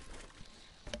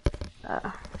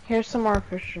 Here's some more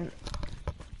efficient.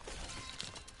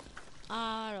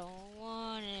 I don't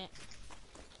want it.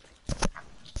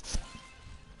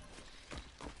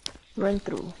 Run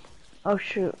through. Oh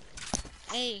shoot.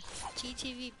 Hey,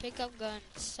 TTV, pick up guns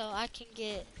so I can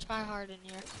get try hard in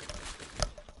here.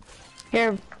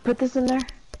 Here, put this in there.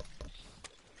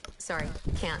 Sorry,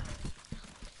 can't.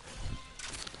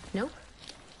 Nope.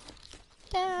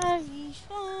 Daddy's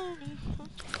funny.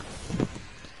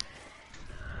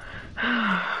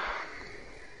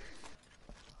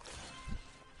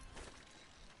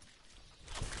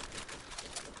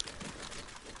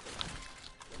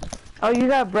 Oh, you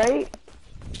got Bright?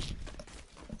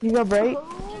 You got Bright?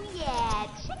 Oh yeah,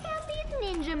 check out these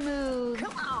ninja moves.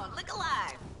 Come on, look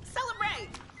alive. Celebrate.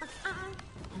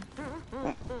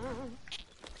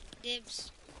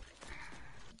 Dibs.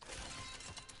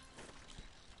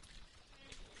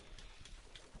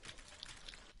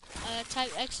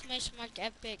 Type exclamation mark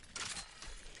epic.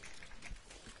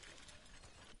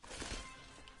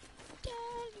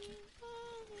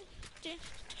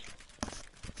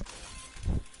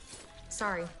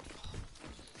 Sorry.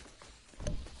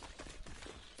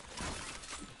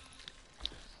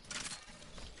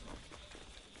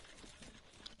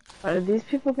 Are these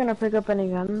people gonna pick up any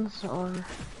guns, or?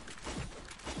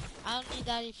 I don't need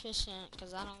that efficient,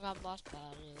 because I don't got boss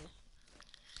battle either.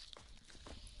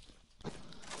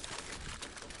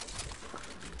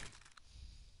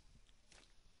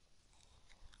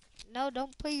 No,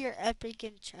 don't put your epic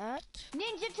in chat.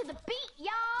 Ninja to the beat,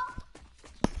 y'all.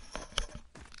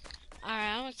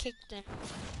 Alright, I'm gonna kick them.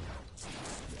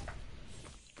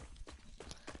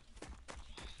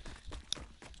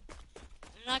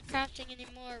 I'm not crafting any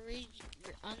more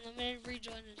unlimited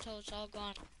rejoins until it's all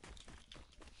gone.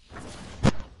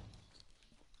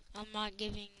 I'm not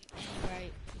giving any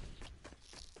right.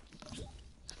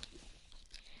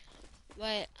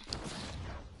 But,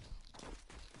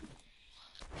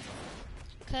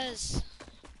 cause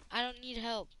I don't need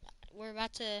help. We're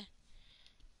about to.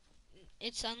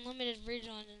 It's unlimited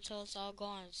rejoins until it's all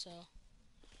gone, so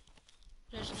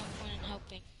there's no point in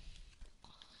helping.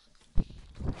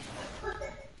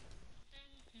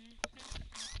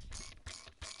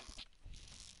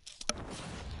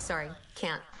 Sorry,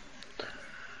 can't.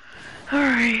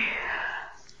 Alright.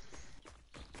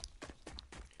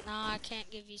 No, I can't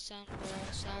give you some, bro.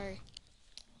 Sorry.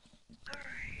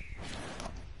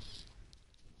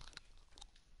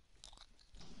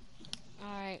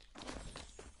 Alright.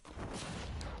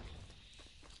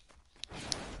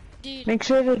 Dude, Make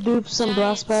sure to do some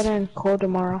blast Giants. pad and coal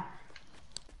tomorrow.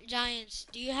 Giants,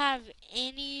 do you have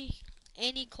any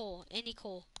coal? Any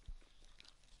coal?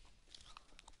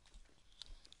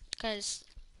 Cause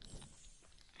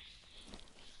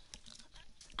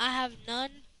I have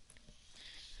none.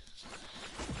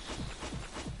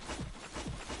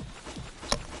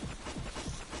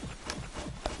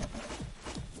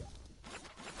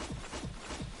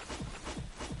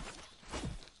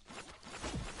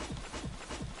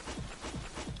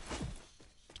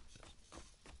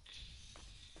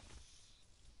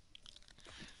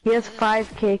 He has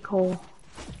 5k coal.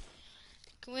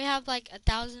 Can we have like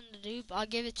 1,000 to dupe? I'll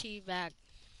give it to you back.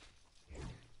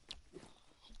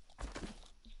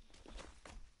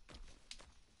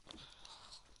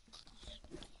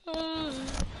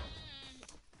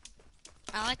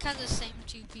 I like how the same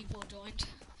two people joined.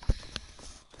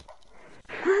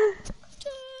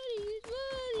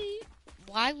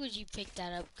 Why would you pick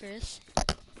that up, Chris?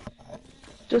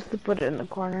 Just to put it in the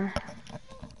corner.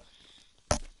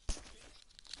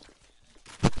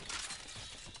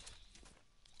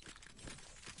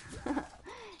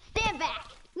 Stand back.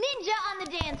 Ninja on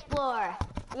the dance floor.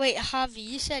 Wait, Javi,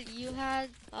 you said you had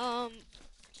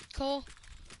coal?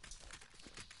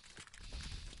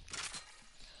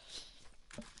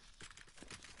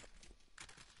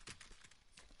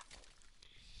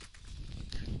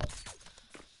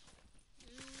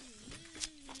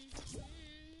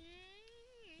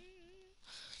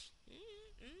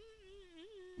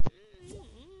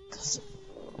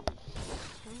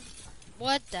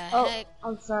 What the heck?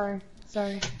 I'm sorry.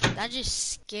 Sorry. That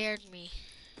just scared me.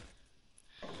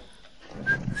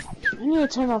 You need to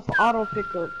turn off auto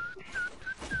pickup.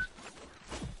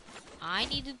 I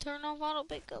need to turn off auto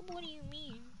pickup? What do you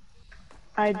mean?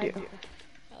 I do.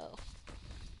 Oh.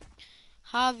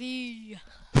 Javi.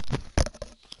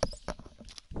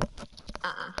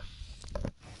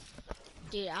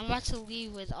 Dude, I'm about to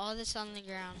leave with all this on the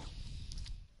ground.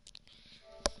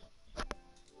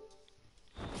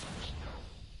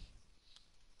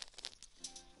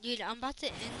 Dude, I'm about to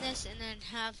end this and then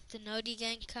have the Nodi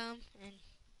gang come and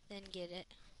then get it.